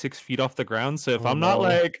 maybe 6 feet off the ground. So if I'm not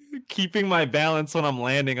like keeping my balance when I'm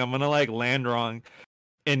landing, I'm going to like land wrong.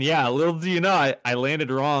 And yeah, little do you know, I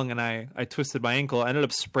landed wrong and I twisted my ankle. I ended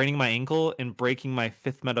up spraining my ankle and breaking my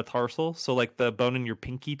 5th metatarsal. So like the bone in your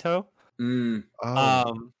pinky toe.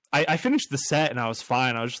 I finished the set and I was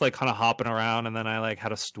fine. I was just like kind of hopping around and then I like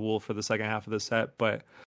had a stool for the second half of the set. But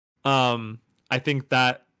I think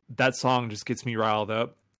that song just gets me riled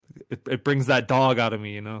up. It brings that dog out of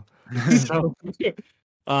me, you know.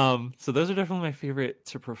 So those are definitely my favorite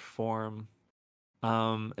to perform.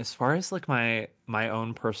 As far as like my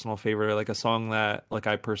own personal favorite, like a song that like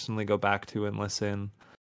I personally go back to and listen,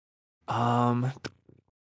 I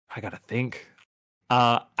gotta think.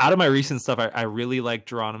 Out of my recent stuff, I really like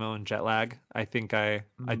Geronimo and Jetlag. I think I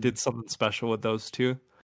did something special with those two.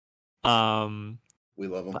 We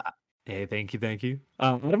love them. Hey, thank you.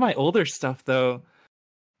 One of my older stuff though,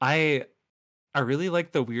 I really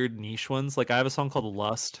like the weird niche ones. Like I have a song called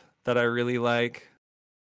Lust that I really like.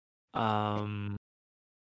 I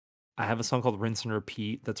have a song called Rinse and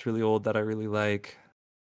Repeat that's really old that I really like.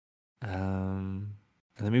 And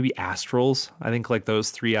then maybe Astrals. I think like those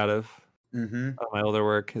 3 out of my older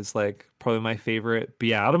work is like probably my favorite. But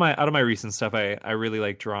yeah, out of my recent stuff, I really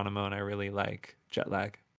like Geronimo and I really like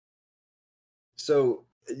Jetlag. So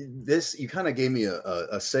this, you kind of gave me a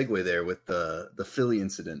segue there with the Philly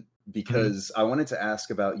incident, because I wanted to ask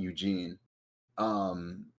about Eugene.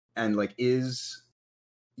 And like, is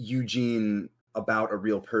Eugene about a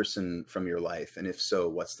real person from your life? And if so,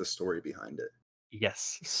 what's the story behind it?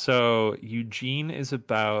 Yes. So Eugene is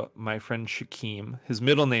about my friend Shaquem. His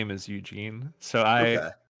middle name is Eugene. So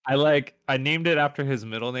I named it after his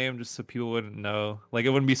middle name just so people wouldn't know. Like it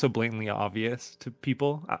wouldn't be so blatantly obvious to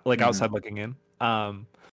people like outside looking in.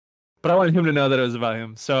 But I wanted him to know that it was about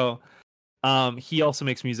him. So he also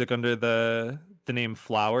makes music under the name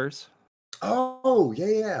Flowers. Oh,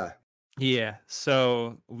 yeah. Yeah,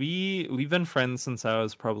 so we've been friends since I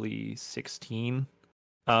was probably 16.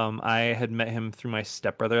 I had met him through my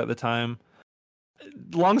stepbrother at the time.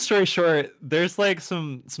 Long story short, there's like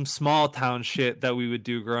some small town shit that we would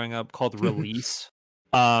do growing up called Release.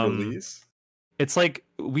 Release? It's like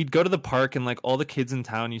we'd go to the park and like all the kids in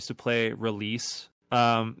town used to play Release.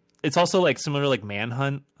 It's also like similar to like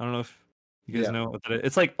Manhunt. I don't know if you guys know what that is.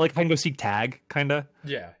 It's like hide and go seek tag kind of.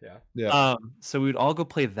 Yeah. So we would all go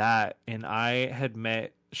play that, and I had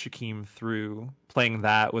met Shaquem through playing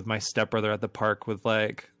that with my stepbrother at the park with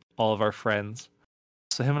like all of our friends.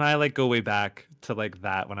 So him and I like go way back to like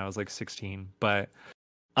that when I was like 16. But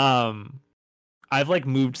I've like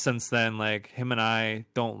moved since then. Like him and I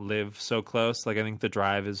don't live so close. Like I think the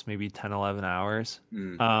drive is maybe 10-11 hours.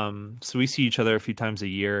 So we see each other a few times a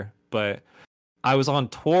year. But I was on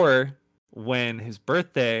tour when his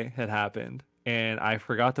birthday had happened, and I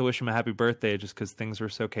forgot to wish him a happy birthday just because things were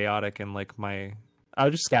so chaotic and like my I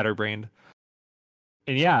was just scatterbrained.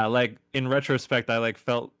 And yeah, like in retrospect, I like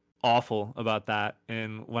felt awful about that.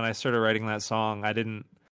 And when I started writing that song, I didn't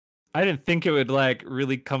think it would like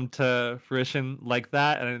really come to fruition like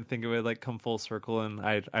that. And I didn't think it would like come full circle and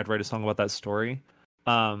I'd write a song about that story.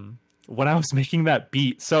 When I was making that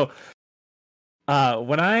beat. So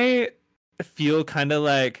when I feel kind of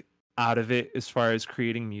like out of it as far as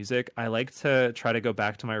creating music, I like to try to go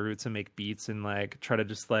back to my roots and make beats and like try to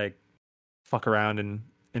just like fuck around and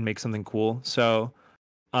make something cool. So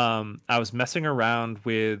I was messing around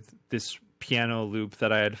with this piano loop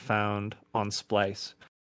that I had found on Splice,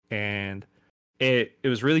 and it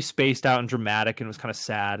was really spaced out and dramatic and it was kind of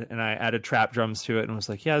sad, and I added trap drums to it and was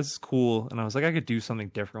like, yeah, this is cool. And I was like, I could do something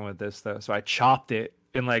different with this though. So I chopped it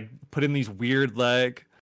and like put in these weird, like,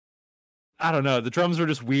 I don't know, the drums were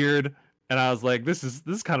just weird, and I was like, this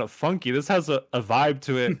is kind of funky. This has a vibe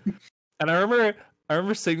to it. And I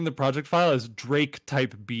remember saving the project file as Drake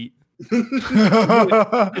type beat.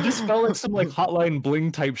 It just felt like some like Hotline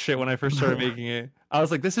Bling type shit when I first started making it. I was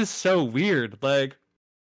like, this is so weird. Like,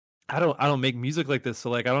 I don't make music like this, so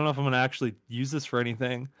like I don't know if I'm gonna actually use this for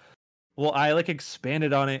anything. Well, I like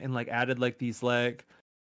expanded on it and like added like these like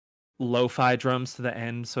lo-fi drums to the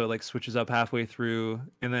end, so it like switches up halfway through.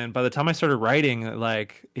 And then by the time I started writing,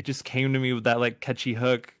 like it just came to me with that like catchy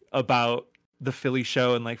hook about the Philly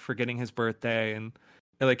show and like forgetting his birthday, and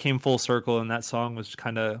it like came full circle. And that song was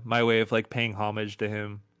kind of my way of like paying homage to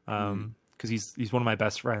him, because he's one of my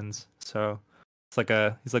best friends. So it's like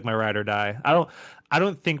he's like my ride or die. I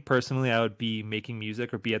don't think personally I would be making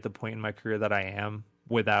music or be at the point in my career that I am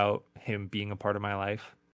without him being a part of my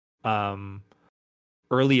life.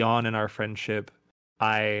 Early on in our friendship,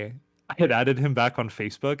 I had added him back on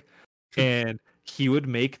Facebook, and he would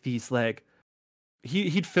make these like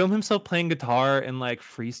he'd film himself playing guitar and like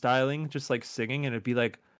freestyling, just like singing, and it'd be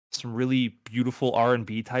like some really beautiful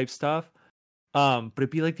R&B type stuff. But it'd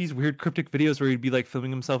be like these weird cryptic videos where he'd be like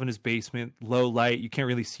filming himself in his basement, low light, you can't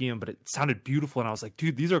really see him, but it sounded beautiful. And I was like,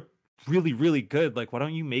 dude, these are really, really good. Like, why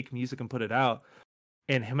don't you make music and put it out?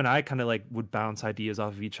 And him and I kind of like would bounce ideas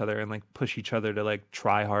off of each other and like push each other to like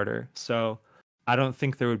try harder. So I don't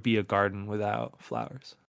think there would be a garden without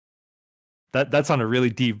flowers. That sounded really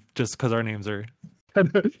deep just because our names are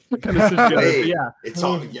kind of Hey, yeah. It's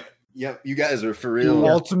all yeah. You guys are for real.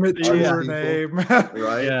 Ultimate tour people. name.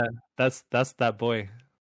 Right? Yeah, that's that boy.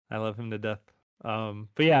 I love him to death.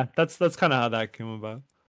 But yeah, that's kind of how that came about.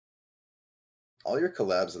 All your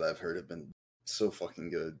collabs that I've heard have been so fucking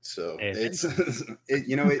good. So Hey, it's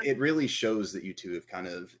it really shows that you two have kind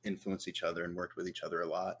of influenced each other and worked with each other a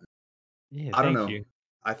lot. Yeah, I don't thank know. you.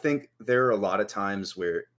 I think there are a lot of times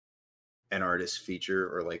where an artist's feature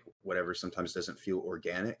or like whatever sometimes doesn't feel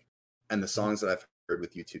organic, and the songs that I've heard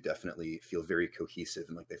with you two definitely feel very cohesive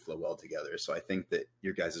and like they flow well together. So I think that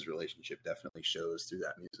your guys' relationship definitely shows through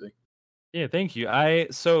that music. Yeah, thank you.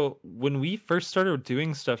 So when we first started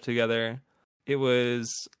doing stuff together, it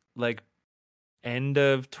was like end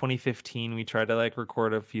of 2015. We tried to like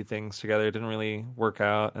record a few things together. It didn't really work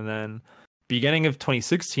out. And then beginning of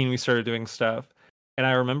 2016, we started doing stuff. And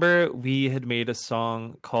I remember we had made a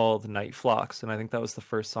song called Night Flocks, and I think that was the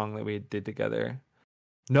first song that we did together.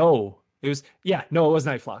 No, it was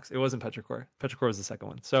Night Flocks. It wasn't Petrichor. Petrichor was the second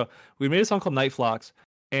one. So we made a song called Night Flocks,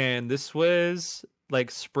 and this was like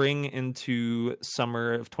spring into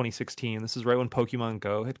summer of 2016. This is right when Pokemon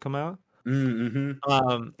Go had come out.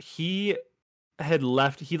 Mm-hmm. He had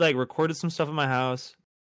left. He like recorded some stuff at my house.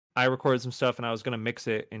 I recorded some stuff, and I was gonna mix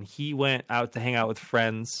it. And he went out to hang out with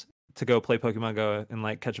friends to go play Pokemon Go and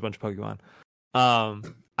like catch a bunch of Pokemon.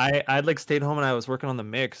 I'd like stayed home and I was working on the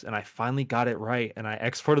mix, and I finally got it right, and I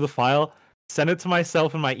exported the file, sent it to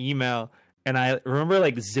myself in my email, and I remember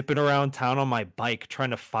like zipping around town on my bike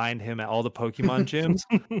trying to find him at all the Pokemon gyms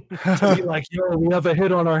to be like, yo, we have a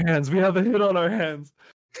hit on our hands.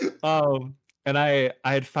 And I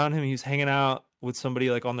had found him. He was hanging out with somebody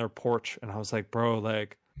like on their porch, and I was like, bro,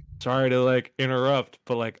 like, sorry to like interrupt,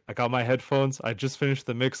 but like I got my headphones. I just finished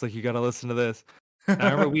the mix. Like, you got to listen to this. And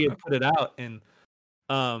I remember we had put it out, and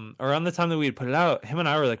around the time that we had put it out, him and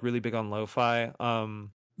I were like really big on lo-fi. I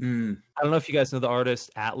don't know if you guys know the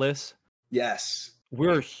artist Atlas. Yes.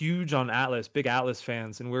 We're huge on Atlas, big Atlas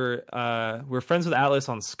fans, and we're friends with Atlas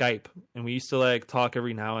on Skype, and we used to like talk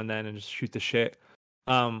every now and then and just shoot the shit.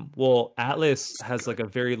 Well, Atlas has like a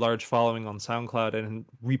very large following on SoundCloud and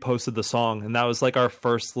reposted the song, and that was like our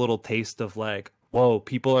first little taste of like, whoa,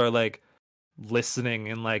 people are like listening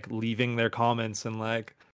and like leaving their comments, and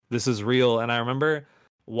like this is real. And I remember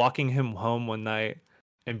walking him home one night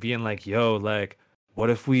and being like, yo, like, what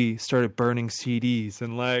if we started burning CDs?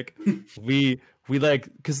 And like we like,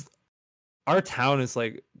 because our town is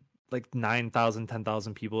like 9,000,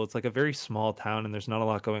 10,000 people. It's like a very small town, and there's not a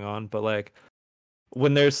lot going on. But like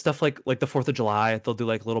when there's stuff like the 4th of July, they'll do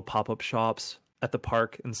like little pop up shops at the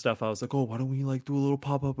park and stuff. I was like, oh, why don't we like do a little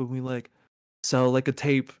pop up and we like sell like a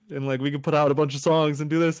tape and like we can put out a bunch of songs and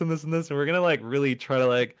do this and this and this, and we're gonna like really try to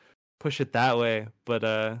like push it that way. But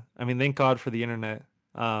I mean, thank God for the internet.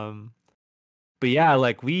 But yeah,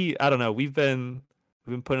 like I don't know, we've been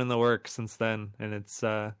putting in the work since then, and it's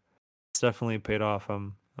definitely paid off.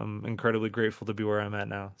 I'm incredibly grateful to be where I'm at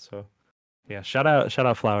now. So yeah, shout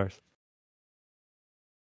out Flowers.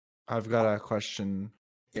 I've got a question.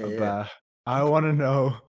 Yeah. I want to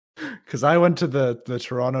know, because I went to the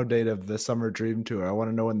Toronto date of the Summer Dream Tour. I want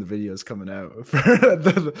to know when the video is coming out.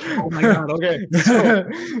 Oh my God. Okay.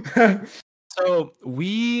 So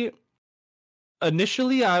we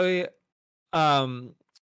initially,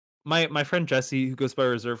 my friend Jesse, who goes by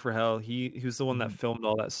Reserve for Hell, he was the one that filmed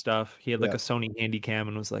all that stuff. He had like a Sony Handycam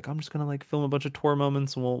and was like, I'm just gonna like film a bunch of tour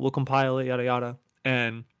moments and we'll compile it, yada yada.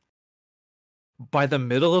 And by the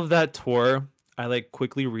middle of that tour, I like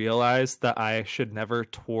quickly realized that I should never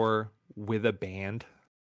tour with a band.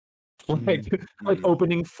 Like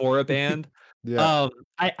opening for a band. Yeah.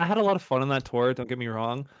 I had a lot of fun on that tour, don't get me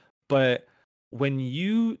wrong, but when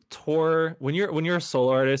you tour, when you're a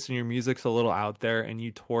solo artist and your music's a little out there and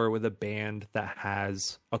you tour with a band that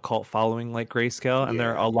has a cult following like Grayscale, and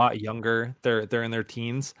they're a lot younger, they're in their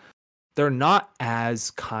teens, they're not as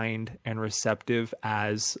kind and receptive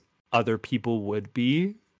as other people would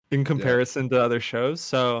be in comparison to other shows.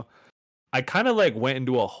 So I kind of like went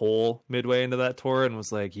into a hole midway into that tour and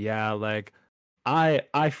was like, yeah, like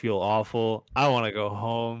I feel awful. I want to go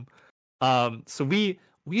home. So we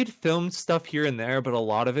had filmed stuff here and there, but a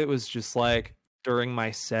lot of it was just like during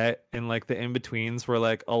my set, and like the in-betweens were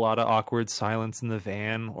like a lot of awkward silence in the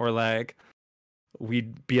van, or like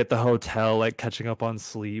we'd be at the hotel like catching up on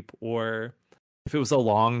sleep, or if it was a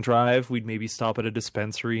long drive, we'd maybe stop at a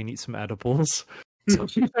dispensary and eat some edibles. So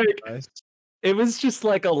like, it was just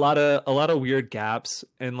like a lot of weird gaps,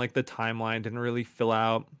 and like the timeline didn't really fill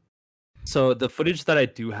out. So the footage that I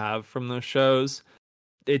do have from those shows,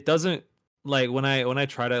 it doesn't, like when I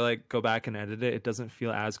try to like go back and edit it, it doesn't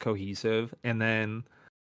feel as cohesive. And then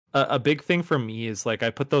a big thing for me is like I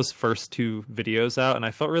put those first 2 videos out and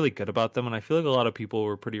I felt really good about them, and I feel like a lot of people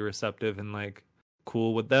were pretty receptive and like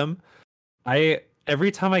cool with them.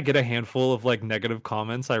 Every time I get a handful of like negative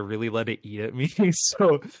comments, I really let it eat at me.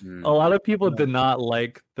 So a lot of people did not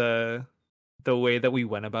like the way that we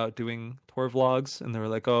went about doing tour vlogs, and they were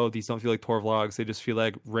like, oh, these don't feel like tour vlogs, they just feel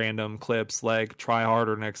like random clips, like try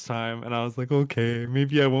harder next time. And I was like, okay,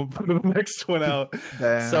 maybe I won't put the next one out.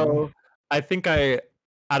 So I think I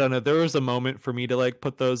don't know, there was a moment for me to like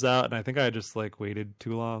put those out, and I think I just like waited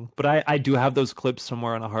too long. But I do have those clips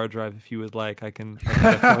somewhere on a hard drive. If you would like, I can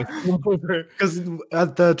definitely. Because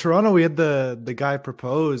at the Toronto we had the guy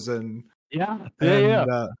propose, and oh,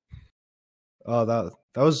 that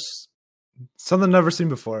was something never seen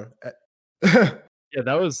before. Yeah,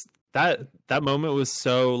 that moment was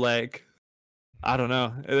so like, I don't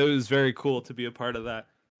know, it was very cool to be a part of that.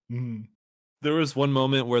 There was one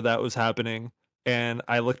moment where that was happening, and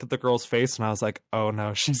I looked at the girl's face and I was like, oh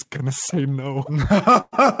no, she's gonna say no.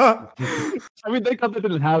 I mean, thank God that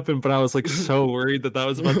didn't happen, but I was like so worried that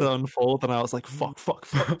was about to unfold, and I was like, fuck.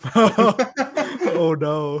 Oh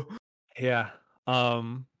no. Yeah.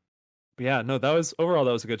 But yeah, no, that was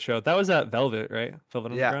a good show. That was at Velvet, right?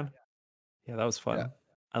 Velvet Underground? Yeah, that was fun. Yeah.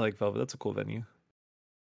 I like Velvet. That's a cool venue.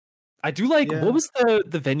 I do like, what was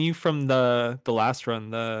the venue from the last run,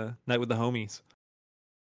 the Night with the Homies?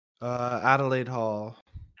 Adelaide Hall.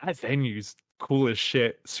 That venue's cool as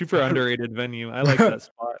shit. Super underrated venue. I like that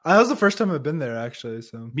spot. That was the first time I've been there, actually.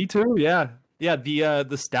 So me too. Yeah.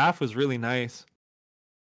 The staff was really nice.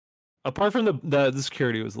 Apart from the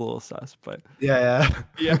security was a little sus, but yeah.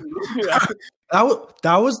 That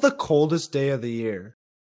was the coldest day of the year.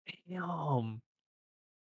 Damn.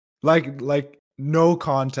 Like no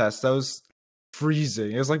contest. That was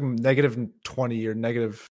freezing. It was like -20 or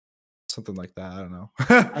negative something like that. I don't know.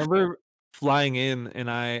 I remember flying in, and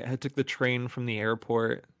I had took the train from the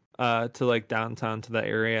airport to like downtown to that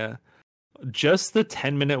area. Just the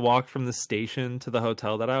 10-minute walk from the station to the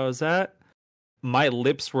hotel that I was at, my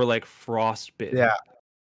lips were like frostbitten. Yeah.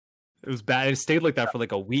 It was bad. It stayed like that for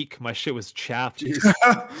like a week. My shit was chapped.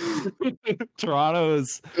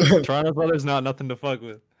 Toronto's weather's not nothing to fuck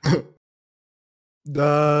with.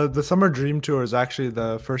 The Summer Dream Tour is actually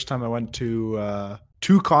the first time I went to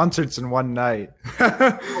 2 concerts in one night.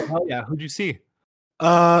 Oh, hell yeah. Who'd you see?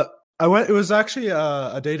 It was actually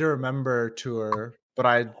a Day to Remember tour, but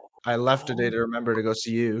I I left today to remember to go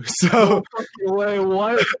see you. So Wait,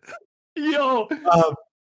 what? Yo.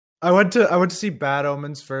 I went to see Bad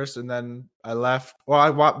Omens first, and then I left. Well,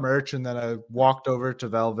 I bought merch, and then I walked over to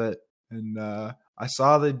Velvet, and I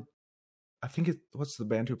saw I think what's the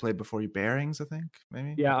band who played before you? Bearings, I think,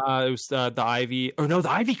 maybe. Yeah, it was the Ivy. Oh no,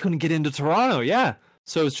 the Ivy couldn't get into Toronto. Yeah,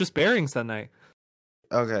 so it was just Bearings that night.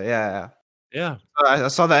 Okay, yeah. Yeah. I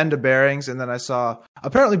saw the end of Bearings, and then I saw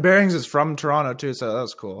apparently Bearings is from Toronto too, so that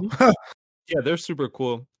was cool. Yeah, they're super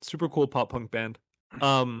cool pop punk band.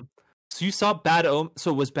 So you saw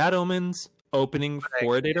So was Bad Omens opening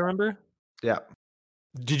for A Day to Remember? Yeah.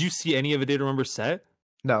 Did you see any of A Day to Remember set?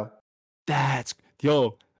 No.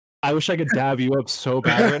 I wish I could dab you up so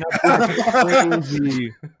bad right now. That's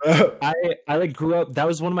crazy. I like grew up. That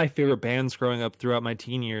was one of my favorite bands growing up throughout my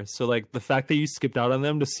teen years. So like the fact that you skipped out on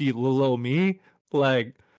them to see Lil Ol Me,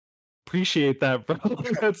 like appreciate that, bro.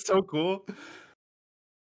 That's so cool.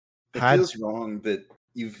 It feels wrong that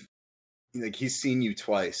he's seen you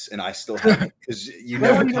twice and I still haven't because you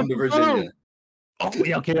never come to Virginia. Oh,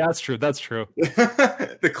 yeah, okay, that's true. That's true.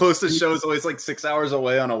 The closest show is always like 6 hours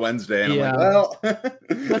away on a Wednesday, and Yeah. I'm like, well,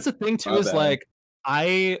 that's the thing too. My Is bad. like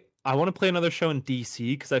I want to play another show in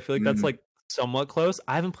DC because I feel like that's like somewhat close.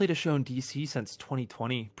 I haven't played a show in DC since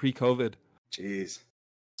 2020, pre-COVID. Jeez.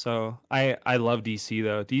 So I love DC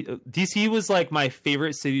though. DC was like my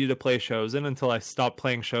favorite city to play shows in until I stopped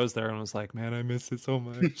playing shows there and was like, man, I miss it so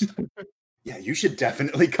much. Yeah, you should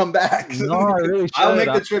definitely come back. No, I really should. I'll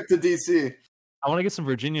make the trip to DC. I want to get some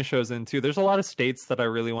Virginia shows in too. There's a lot of states that I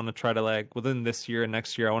really want to try to like within this year and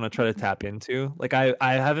next year. I want to try to tap into. Like I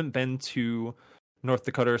haven't been to North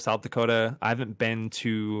Dakota or South Dakota. I haven't been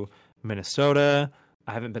to Minnesota.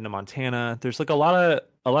 I haven't been to Montana. There's like a lot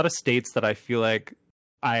of states that I feel like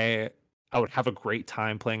I would have a great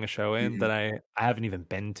time playing a show in that I haven't even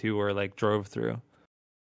been to or like drove through.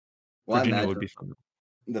 Well, Virginia would be fun.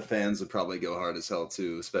 The fans would probably go hard as hell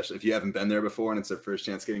too, especially if you haven't been there before and it's their first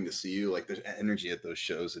chance getting to see you. Like the energy at those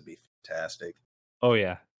shows would be fantastic. Oh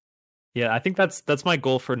yeah. I think that's my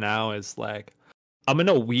goal for now. Is like I'm in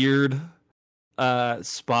a weird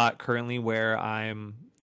spot currently where I'm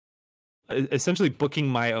essentially booking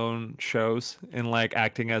my own shows and like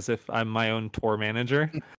acting as if I'm my own tour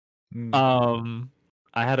manager. I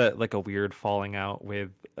had a weird falling out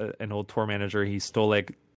with an old tour manager. He stole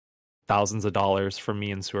like thousands of dollars from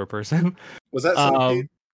me and Sewer Person. Was that something?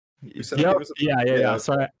 Yeah.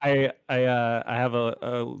 So I have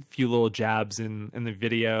a few little jabs in the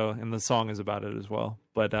video, and the song is about it as well.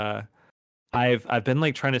 But I've been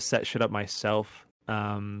like trying to set shit up myself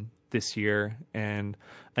this year, and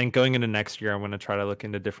I think going into next year I'm going to try to look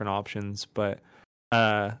into different options. But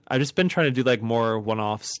I've just been trying to do like more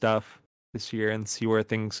one-off stuff this year and see where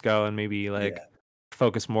things go, and maybe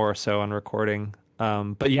focus more so on recording.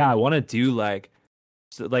 But yeah, I want to do like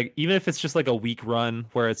even if it's just like a week run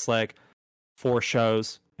where it's like 4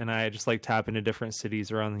 shows and I just like tap into different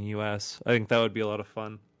cities around the US. I think that would be a lot of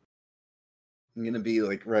fun. I'm gonna be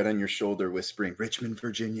like right on your shoulder whispering Richmond,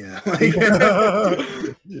 Virginia.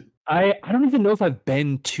 I don't even know if I've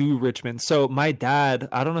been to Richmond. So my dad,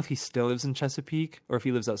 I don't know if he still lives in Chesapeake or if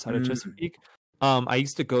he lives outside of Chesapeake. I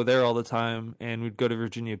used to go there all the time and we'd go to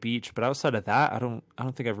Virginia Beach, but outside of that, I don't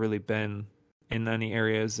think I've really been in any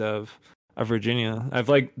areas of Virginia. I've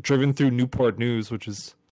like driven through Newport News, which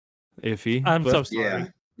is iffy. I'm so sorry.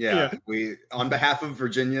 Yeah. We, on behalf of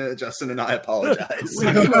Virginia, Justin and I apologize.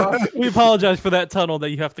 We apologize for that tunnel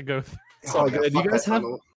that you have to go through. It's all good. You guys have?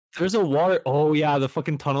 There's a water. Oh yeah, the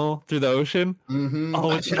fucking tunnel through the ocean. Mm-hmm.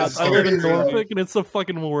 Oh, it's not. I live in Norfolk, and it's the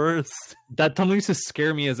fucking worst. That tunnel used to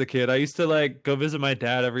scare me as a kid. I used to like go visit my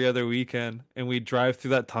dad every other weekend, and we'd drive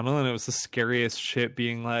through that tunnel, and it was the scariest shit.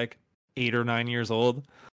 Being like 8 or 9 years old.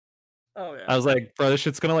 Oh yeah. I was like, bro, this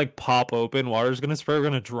shit's gonna like pop open. Water's gonna spray. We're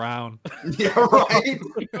gonna drown. Yeah, right.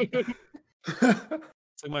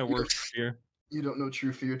 It's like my worst fear. You don't know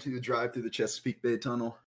true fear till you drive through the Chesapeake Bay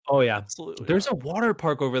Tunnel. Oh yeah, Absolutely. There's a water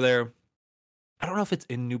park over there. I don't know if it's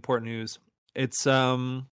in Newport News. It's There's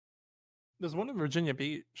one in Virginia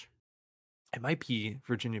Beach. It might be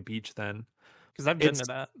Virginia Beach then. Because I've been to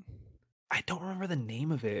that. I don't remember the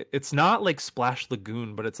name of it. It's not like Splash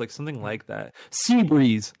Lagoon, but it's like something like that.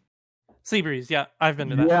 Seabreeze. Seabreeze, yeah, I've been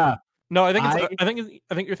to that. Yeah. No, I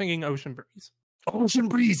think you're thinking Ocean Breeze. Ocean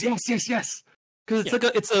Breeze. Yes. Because it's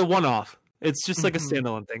it's a one-off. It's just like a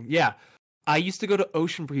standalone thing. Yeah. I used to go to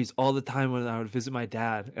Ocean Breeze all the time when I would visit my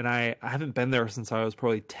dad, and I haven't been there since I was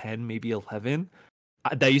probably 10, maybe 11.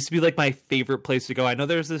 That used to be like my favorite place to go. I know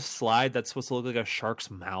there's this slide that's supposed to look like a shark's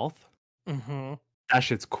mouth. Mm-hmm. That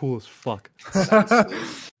shit's cool as fuck. I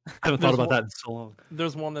haven't thought about that in so long.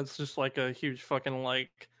 There's one that's just like a huge fucking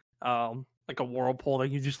like like a whirlpool that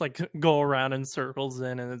you just like go around in circles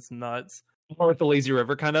in, and it's nuts. More like the lazy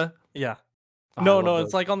river kind of. Yeah. Oh, I No, love no, those.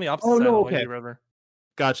 it's like on the opposite Oh, side no, of the okay. Lazy River.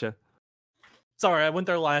 Gotcha. Sorry, I went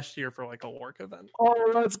there last year for like a work event.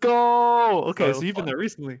 Oh, let's go. Okay, So so you've been fun. there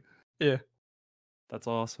recently. Yeah. That's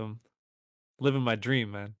awesome. Living my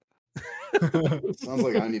dream, man. Sounds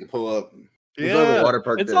like I need to pull up. There's Yeah. no water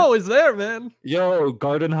park It's there. always there, man. Yo,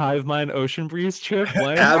 Garden Hivemind Ocean Breeze trip.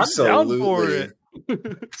 When? Absolutely. I'm down for it.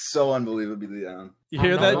 So unbelievably down. You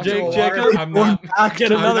hear I'm that, not much of Jake a Jacob? water- I'm not,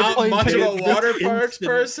 Get I'm another not plane much of a ticket water this parks instant.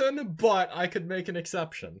 person, but I could make an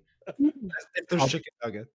exception. If there's I'll- chicken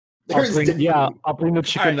nugget. There's I'll bring the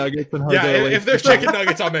chicken Alright, nuggets and Yeah, Jose if there's chicken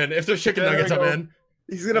nuggets, I'm in. If there's chicken There we nuggets, I'm go. in.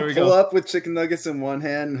 He's There gonna we pull go. up with chicken nuggets in one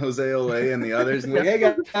hand and Jose Olay in the others, and be like,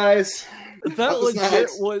 "Hey guys, That Help the legit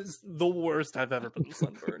snacks. was the worst I've ever been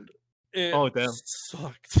sunburned. It Oh, damn.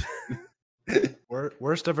 sucked.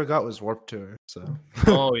 Worst ever got was Warp Tour. So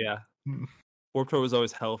Oh yeah. Warped Tour was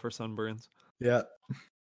always hell for sunburns. yeah,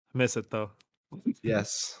 Miss it though.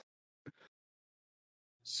 yes.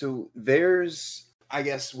 So I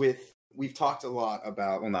guess we've talked a lot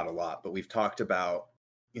about, well, not a lot, but we've talked about,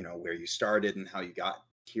 where you started and how you got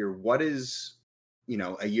here. What is,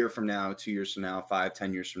 a year from now, 2 years from now, 5,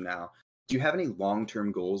 10 years from now, do you have any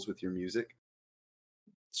long-term goals with your music?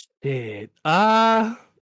 Shit. I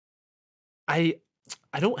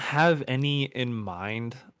don't have any in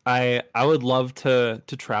mind. I would love to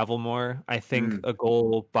travel more. I think a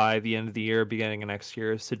goal by the end of the year, beginning of next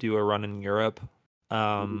year, is to do a run in Europe.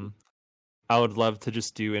 I would love to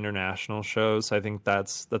just do international shows. I think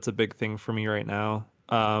that's a big thing for me right now.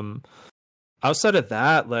 Outside of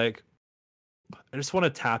that, like, I just want to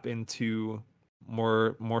tap into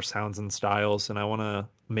more sounds and styles, and I want to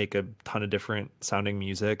make a ton of different sounding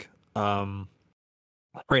music.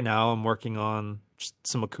 Right now I'm working on just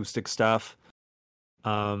some acoustic stuff.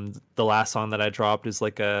 The last song that I dropped is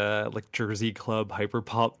like a Jersey Club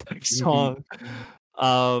hyperpop type song.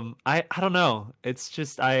 I don't know. It's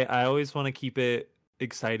just I always want to keep it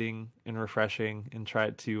exciting and refreshing and try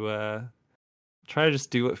to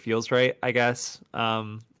just do what feels right, I guess.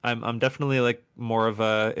 I'm definitely like more of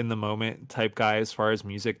a in the moment type guy as far as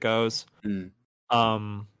music goes.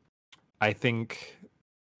 I think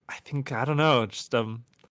I don't know, just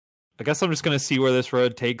I guess I'm just gonna see where this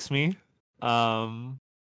road takes me. And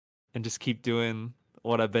just keep doing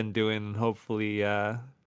what I've been doing, and hopefully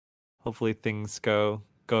things go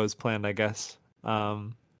as planned, I guess.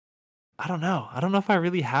 I don't know. I don't know if I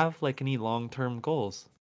really have like any long-term goals.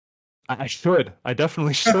 I should. I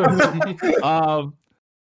definitely should.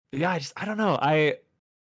 Yeah, I don't know. I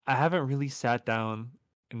haven't really sat down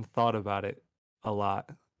and thought about it a lot.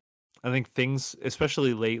 I think things,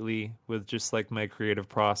 especially lately, with just like my creative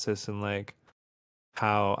process and like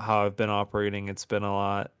how I've been operating, it's been a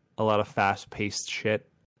lot of fast-paced shit.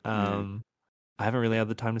 I haven't really had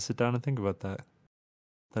the time to sit down and think about that.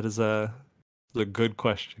 That is a good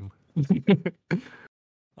question.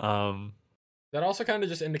 That also kind of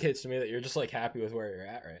just indicates to me that you're just like happy with where you're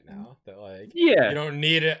at right now. That like Yeah. you don't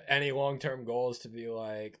need any long-term goals to be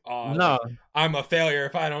like, oh, No. I'm a failure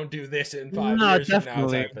if I don't do this in 5 No, years from now,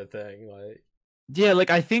 definitely. type of thing. Like, Yeah, like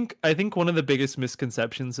I think one of the biggest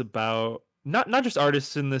misconceptions about not just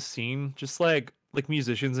artists in this scene, just like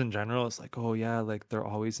musicians in general, is like, oh yeah, like they're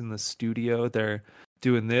always in the studio, they're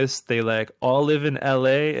doing this, they like all live in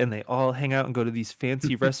LA and they all hang out and go to these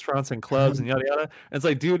fancy restaurants and clubs and yada yada. And it's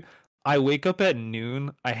like, dude, I wake up at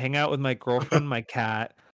noon, I hang out with my girlfriend, my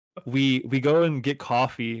cat, we go and get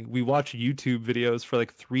coffee, we watch YouTube videos for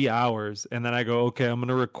like 3 hours, and then I go, okay, I'm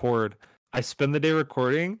gonna record. I spend the day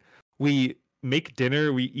recording, we make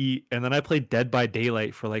dinner, we eat, and then I play Dead by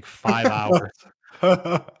Daylight for like 5 hours.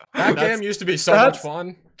 that game used to be so much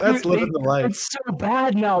fun. That's Dude, living the life. It's so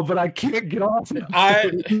bad now, but I can't get off it.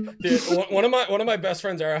 Dude, one of my best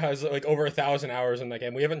friends, Ara, has like over 1,000 hours in that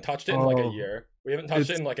game. We haven't touched it in like a year. We haven't touched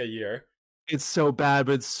it in like a year. It's so bad,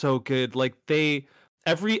 but it's so good. Like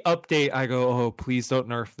every update, I go, oh, please don't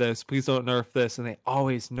nerf this. Please don't nerf this. And they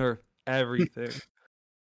always nerf everything.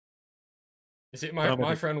 You see,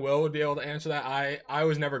 my friend Will would be able to answer that. I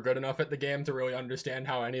was never good enough at the game to really understand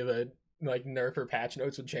how any of the like nerf or patch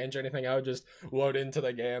notes would change anything. I would just load into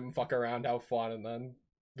the game, fuck around, have fun, and then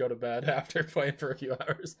go to bed after playing for a few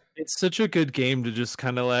hours. It's such a good game to just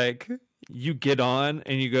kind of like, you get on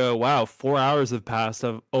and you go, wow, 4 hours have passed.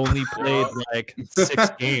 I've only played like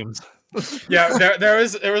 6 games. Yeah, there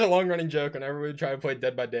was a long running joke whenever we would try to play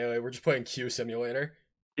Dead by Daylight. We're just playing Q Simulator.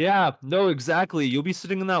 Yeah, no, exactly. You'll be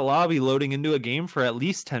sitting in that lobby loading into a game for at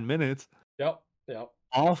least 10 minutes. Yep.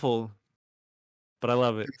 Awful. but I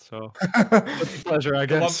love it. So it's a pleasure, I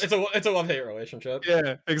guess. It's a love-hate relationship.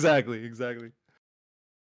 Yeah, exactly.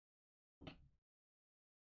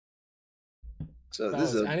 So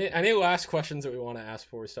this Fellas, is any last questions that we want to ask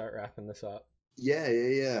before we start wrapping this up?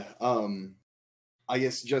 yeah. I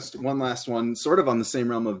guess just one last one, sort of on the same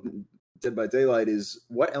realm of Dead by Daylight, is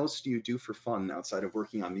what else do you do for fun outside of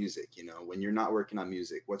working on music? You know, when you're not working on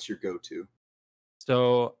music, what's your go-to?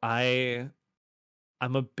 So I'm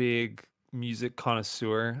a big music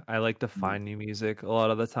connoisseur. I like to find new music a lot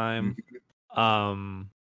of the time.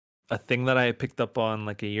 A thing that I picked up on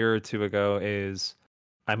like a year or two ago is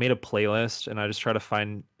I made a playlist and I just try to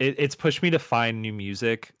find it's pushed me to find new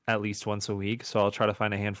music at least once a week. So I'll try to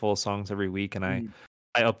find a handful of songs every week, and I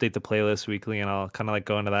update the playlist weekly, and I'll kind of like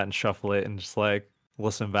go into that and shuffle it and just like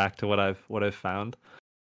listen back to what I've found.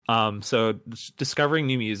 So discovering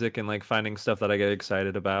new music and like finding stuff that I get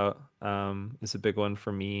excited about is a big one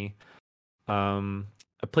for me. I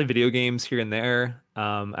play video games here and there.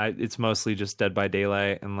 It's mostly just Dead by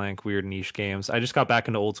Daylight and like weird niche games. I just got back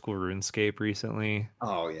into old school RuneScape recently.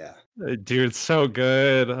 Oh yeah, dude, it's so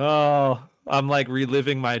good. Oh, I'm like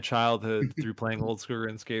reliving my childhood through playing old school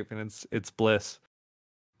RuneScape, and it's bliss.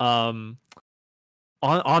 On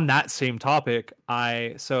that same topic,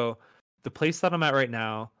 so the place that I'm at right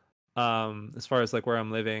now, as far as like where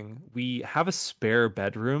I'm living, we have a spare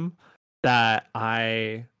bedroom that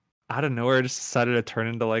I out of nowhere just decided to turn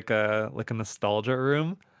into like a nostalgia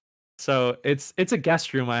room. So it's a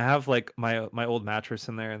guest room. I have like my old mattress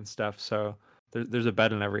in there and stuff. So there's a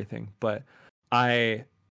bed and everything. But I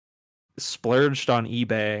splurged on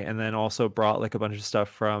eBay and then also brought like a bunch of stuff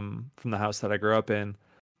from the house that I grew up in.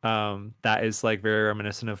 That is like very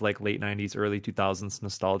reminiscent of like late 90s, early 2000s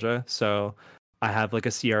nostalgia. So I have like a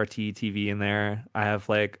CRT TV in there. I have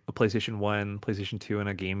like a PlayStation 1, PlayStation 2, and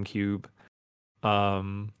a GameCube.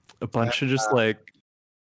 A bunch of just like,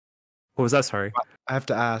 what was that? Sorry. I have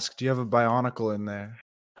to ask, do you have a Bionicle in there?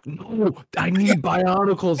 No, I need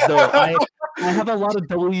Bionicles though. I have a lot of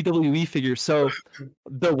WWE figures. So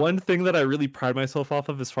the one thing that I really pride myself off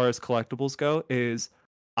of as far as collectibles go is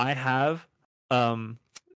I have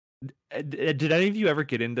did any of you ever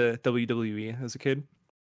get into WWE as a kid?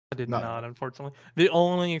 I did No. not, unfortunately. The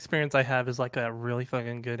only experience I have is like a really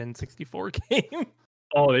fucking good N64 game.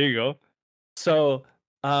 Oh, there you go. So,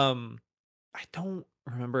 I don't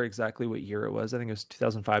remember exactly what year it was. I think it was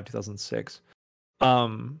 2005, 2006.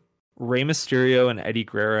 Rey Mysterio and Eddie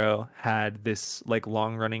Guerrero had this like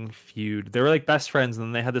long-running feud. They were like best friends, and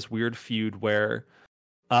then they had this weird feud where,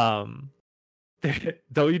 WWE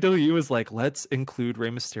was like, let's include Rey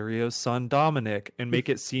Mysterio's son Dominic and make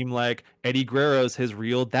it seem like Eddie Guerrero's his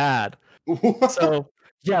real dad. So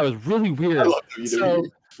yeah, it was really weird. I love WWE. So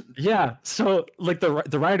yeah, so like the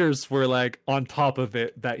writers were like on top of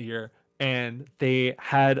it that year, and they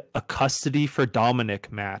had a custody for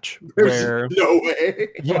Dominic match where no way.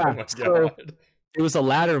 yeah, Oh my so God. it was a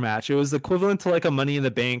ladder match. It was equivalent to like a Money in the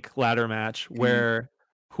Bank ladder match where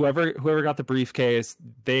whoever got the briefcase,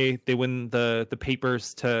 they win the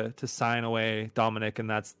papers to sign away Dominic, and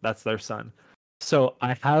that's their son. So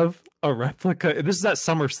I have a replica. This is at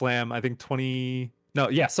SummerSlam, I think SummerSlam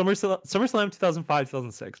 2005,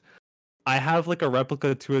 2006. I have like a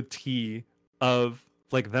replica to a T of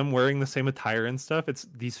like them wearing the same attire and stuff. It's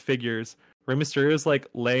these figures. Rey Mysterio's like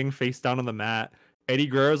laying face down on the mat. Eddie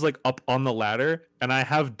Guerrero's like up on the ladder, and I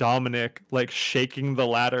have Dominic like shaking the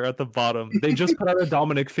ladder at the bottom. They just put out a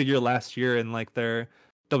Dominic figure last year in like their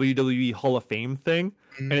WWE Hall of Fame thing,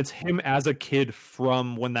 and it's him as a kid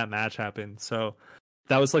from when that match happened. So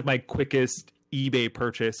that was like my quickest eBay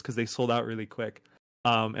purchase because they sold out really quick.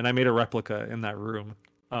 And I made a replica in that room.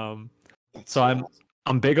 So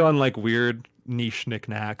I'm big on like weird niche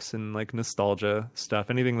knickknacks and like nostalgia stuff.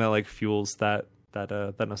 Anything that like fuels that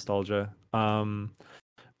nostalgia.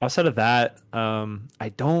 Outside of that, I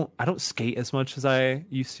don't skate as much as I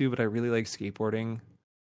used to, but I really like skateboarding.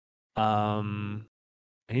 I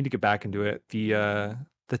need to get back into it. The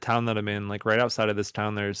town that I'm in, like right outside of this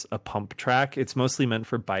town, there's a pump track. It's mostly meant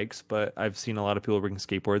for bikes, but I've seen a lot of people bring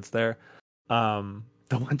skateboards there.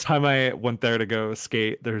 The one time I went there to go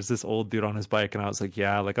skate, there's this old dude on his bike, and I was like,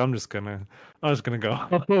 yeah, like I'm just gonna go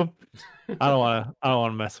home. I don't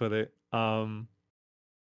wanna mess with it.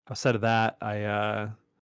 Outside of that, I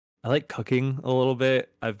like cooking a little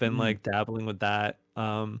bit. I've been like dabbling with that.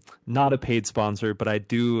 Not a paid sponsor, but I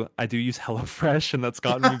do use HelloFresh, and that's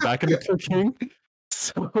gotten me back into cooking.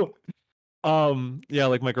 So yeah,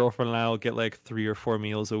 like my girlfriend and I will get like 3 or 4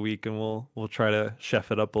 meals a week, and we'll try to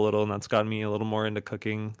chef it up a little, and that's gotten me a little more into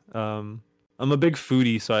cooking. I'm a big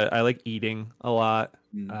foodie, so I like eating a lot.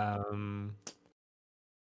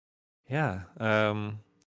 yeah.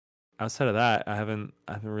 Outside of that, I haven't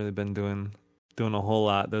really been doing a whole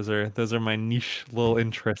lot. Those are my niche little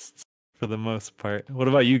interests for the most part. What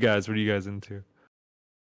about you guys? What are you guys into?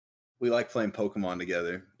 We like playing Pokemon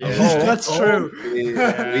together. Yeah. Oh, that's true.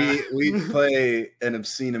 We play an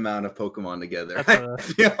obscene amount of Pokemon together. That's I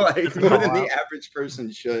feel like more than wow. the average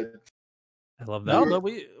person should. I love that. No, but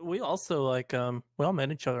we also like we all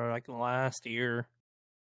met each other like last year,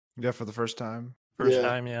 Yeah, for the first time. first Yeah.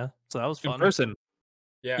 time, yeah. So that was In fun. person.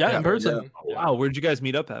 Yeah, in person. Oh, wow, where'd you guys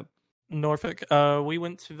meet up at? Norfolk. We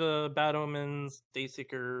went to the Bad Omens,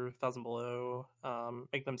 Dayseeker, Thousand Below,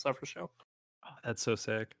 Make Them Suffer show, Oh, that's so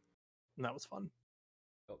sick. and that was fun.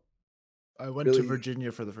 I went to Really?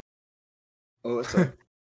 Virginia for the first. Oh, what's up?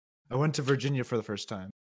 I went to Virginia for the first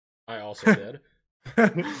time. I also did.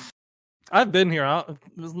 I've been here.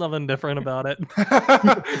 There's nothing different about it.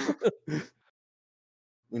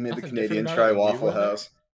 We made the Nothing Canadian different about try it when we Waffle were there? House.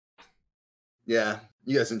 Yeah,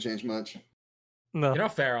 you guys didn't change much. No, You're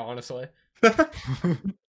not fair, honestly.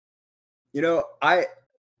 You know, I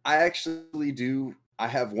actually do. I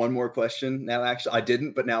have one more question now. Actually, I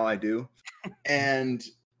didn't, but now I do. And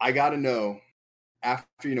I gotta know,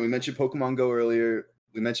 after we mentioned Pokemon Go earlier,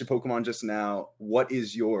 we mentioned Pokemon just now. What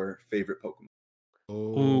is your favorite Pokemon?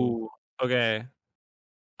 Ooh, okay.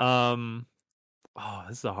 Oh,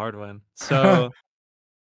 this is a hard one. So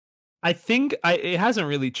I think it hasn't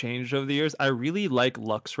really changed over the years. I really like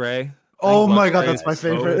Luxray. Oh my Luxray god, that's is my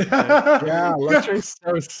so favorite. sick. Yeah, Luxray's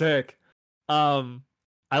so sick.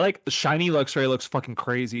 I like shiny Luxray looks fucking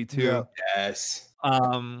crazy too. Yeah. Yes.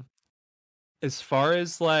 As far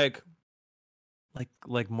as like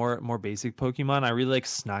more basic Pokemon, I really like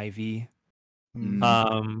Snivy.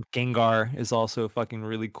 Gengar is also fucking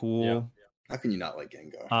really cool. How can you not like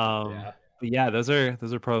Gengar? Yeah. But yeah, those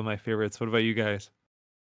are probably my favorites. What about you guys?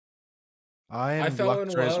 I am fell in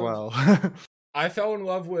Luxray as love. well. I fell in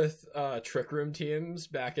love with Trick Room teams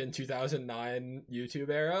back in 2009 YouTube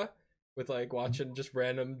era with like watching just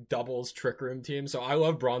random doubles Trick Room teams. So I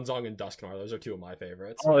love Bronzong and Dusknoir. Those are two of my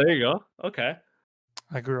favorites. Oh, there you go. Okay.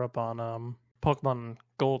 I grew up on Pokemon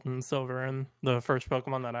Gold and Silver, and the first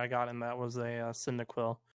Pokemon that I got in that was a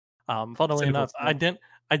Cyndaquil. Funnily enough, I didn't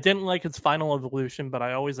like its final evolution, but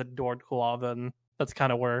I always adored Quilava, and that's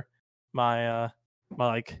kind of where my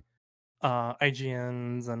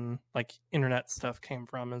IGNs and like internet stuff came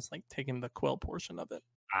from, is like taking the Quill portion of it.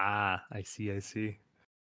 Ah, I see.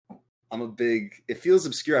 I'm a big. It feels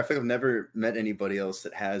obscure. I think I've never met anybody else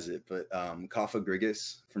that has it, but Kaffa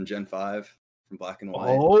Grigus from Gen 5 from Black and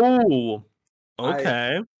White. Oh,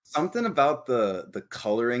 okay. Something about the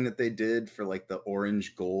coloring that they did for like the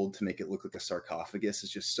orange gold to make it look like a sarcophagus is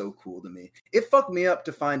just so cool to me. It fucked me up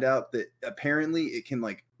to find out that apparently it can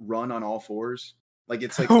like run on all fours. Like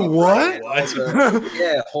it's like What?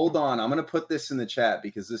 Yeah, hold on. I'm gonna put this in the chat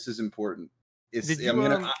because this is important.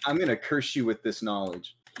 I'm gonna curse you with this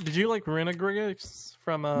knowledge. Did you like Renegrigus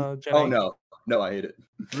from Gen Oh 8? no, I hate it.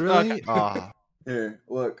 Really? Ah. Here,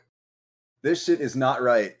 look. This shit is not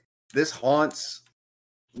right. This haunts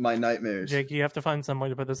my nightmares. Jake, you have to find some way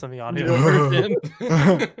to put this in the audio No. version.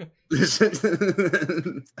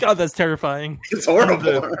 God, that's terrifying. It's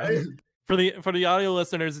horrible, right? For the audio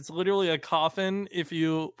listeners, it's literally a coffin. If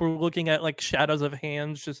you were looking at like shadows of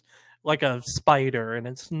hands, just like a spider, and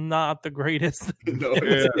it's not the greatest. No,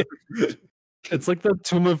 Yeah. It's like the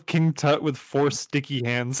Tomb of King Tut with 4 sticky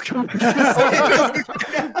hands.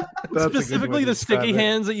 Specifically the sticky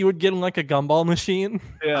hands that you would get in like a gumball machine.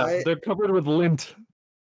 Yeah, they're covered with lint.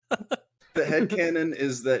 The headcanon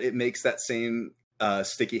is that it makes that same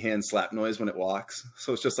sticky hand slap noise when it walks.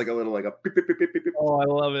 So it's just like a little like a beep, beep, beep, beep, beep, beep. Oh, I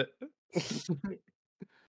love it.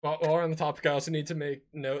 While we're on the topic, I also need to make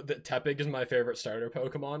note that Tepig is my favorite starter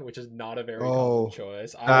Pokemon, which is not a very common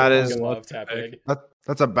choice. I love Tepig.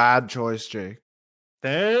 That's a bad choice, Jake.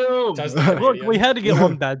 Damn. Look, we had to get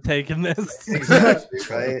one bad take in this. Exactly,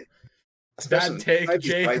 right? Bad take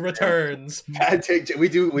Jake returns. Bad take Jake.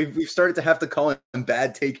 We've started to have to call him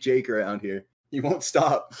Bad Take Jake around here. He won't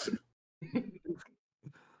stop.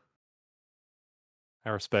 I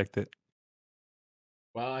respect it.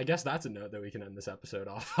 Well, I guess that's a note that we can end this episode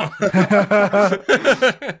off.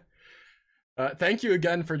 Thank you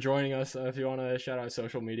again for joining us. If you want to shout out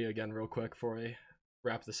social media again real quick before we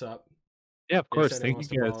wrap this up. Yeah, of course.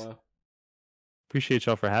 Thank you guys. Appreciate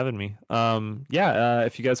y'all for having me.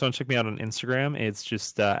 If you guys want to check me out on Instagram, it's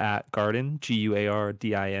just at guardin,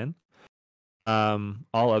 GUARDIN.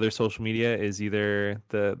 All other social media is either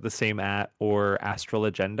the same at or Astral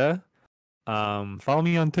Agenda. Follow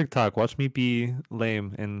me on TikTok. Watch me be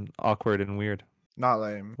lame and awkward and weird Not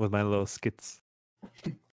lame. with my little skits.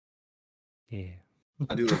 Yeah.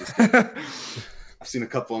 I do love the skits. I've seen a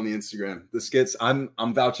couple on the Instagram. The skits, I'm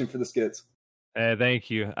vouching for the skits. Thank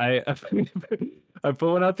you. I put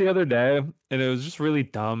one out the other day, and it was just really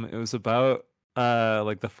dumb. It was about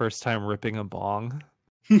like the first time ripping a bong.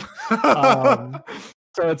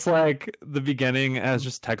 So it's like the beginning has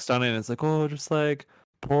just text on it, and it's like, oh, just like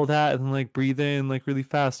pull that and like breathe in like really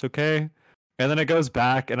fast, okay? And then it goes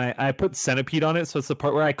back, and I put centipede on it, so it's the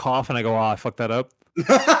part where I cough and I go, oh, I fucked that up.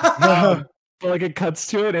 But like it cuts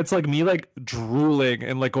to it, it's like me like drooling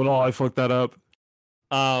and like, oh, I fucked that up.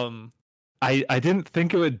 I didn't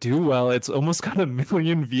think it would do well. It's almost got 1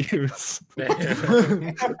 million views.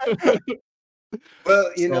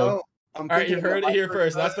 Well, you know, all right, you heard it here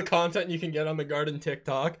first. That's the content you can get on the Guardin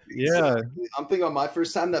TikTok. Yeah. I'm thinking on my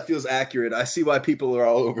first time that feels accurate. I see why people are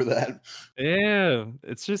all over that. Yeah.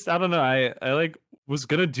 It's just, I don't know. I like was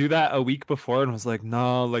gonna do that a week before and was like,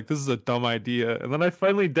 no, like this is a dumb idea. And then I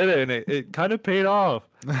finally did it, and it kind of paid off.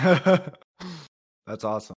 That's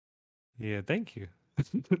awesome. Yeah, thank you.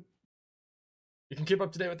 You can keep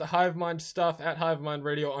up to date with the Hivemind stuff at Hivemind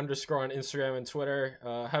Radio _ on Instagram and Twitter.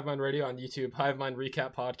 Hivemind Radio on YouTube. Hivemind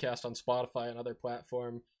Recap Podcast on Spotify and other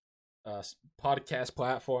podcast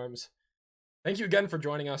platforms. Thank you again for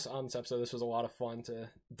joining us on this episode. This was a lot of fun to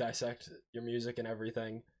dissect your music and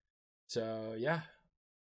everything. So yeah,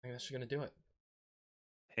 I think that's gonna do it.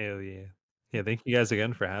 Hell yeah. Yeah, thank you guys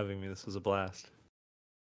again for having me. This was a blast.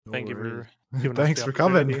 Thank you worries. for giving us Thanks the for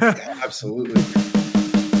coming. opportunity. Yeah, absolutely.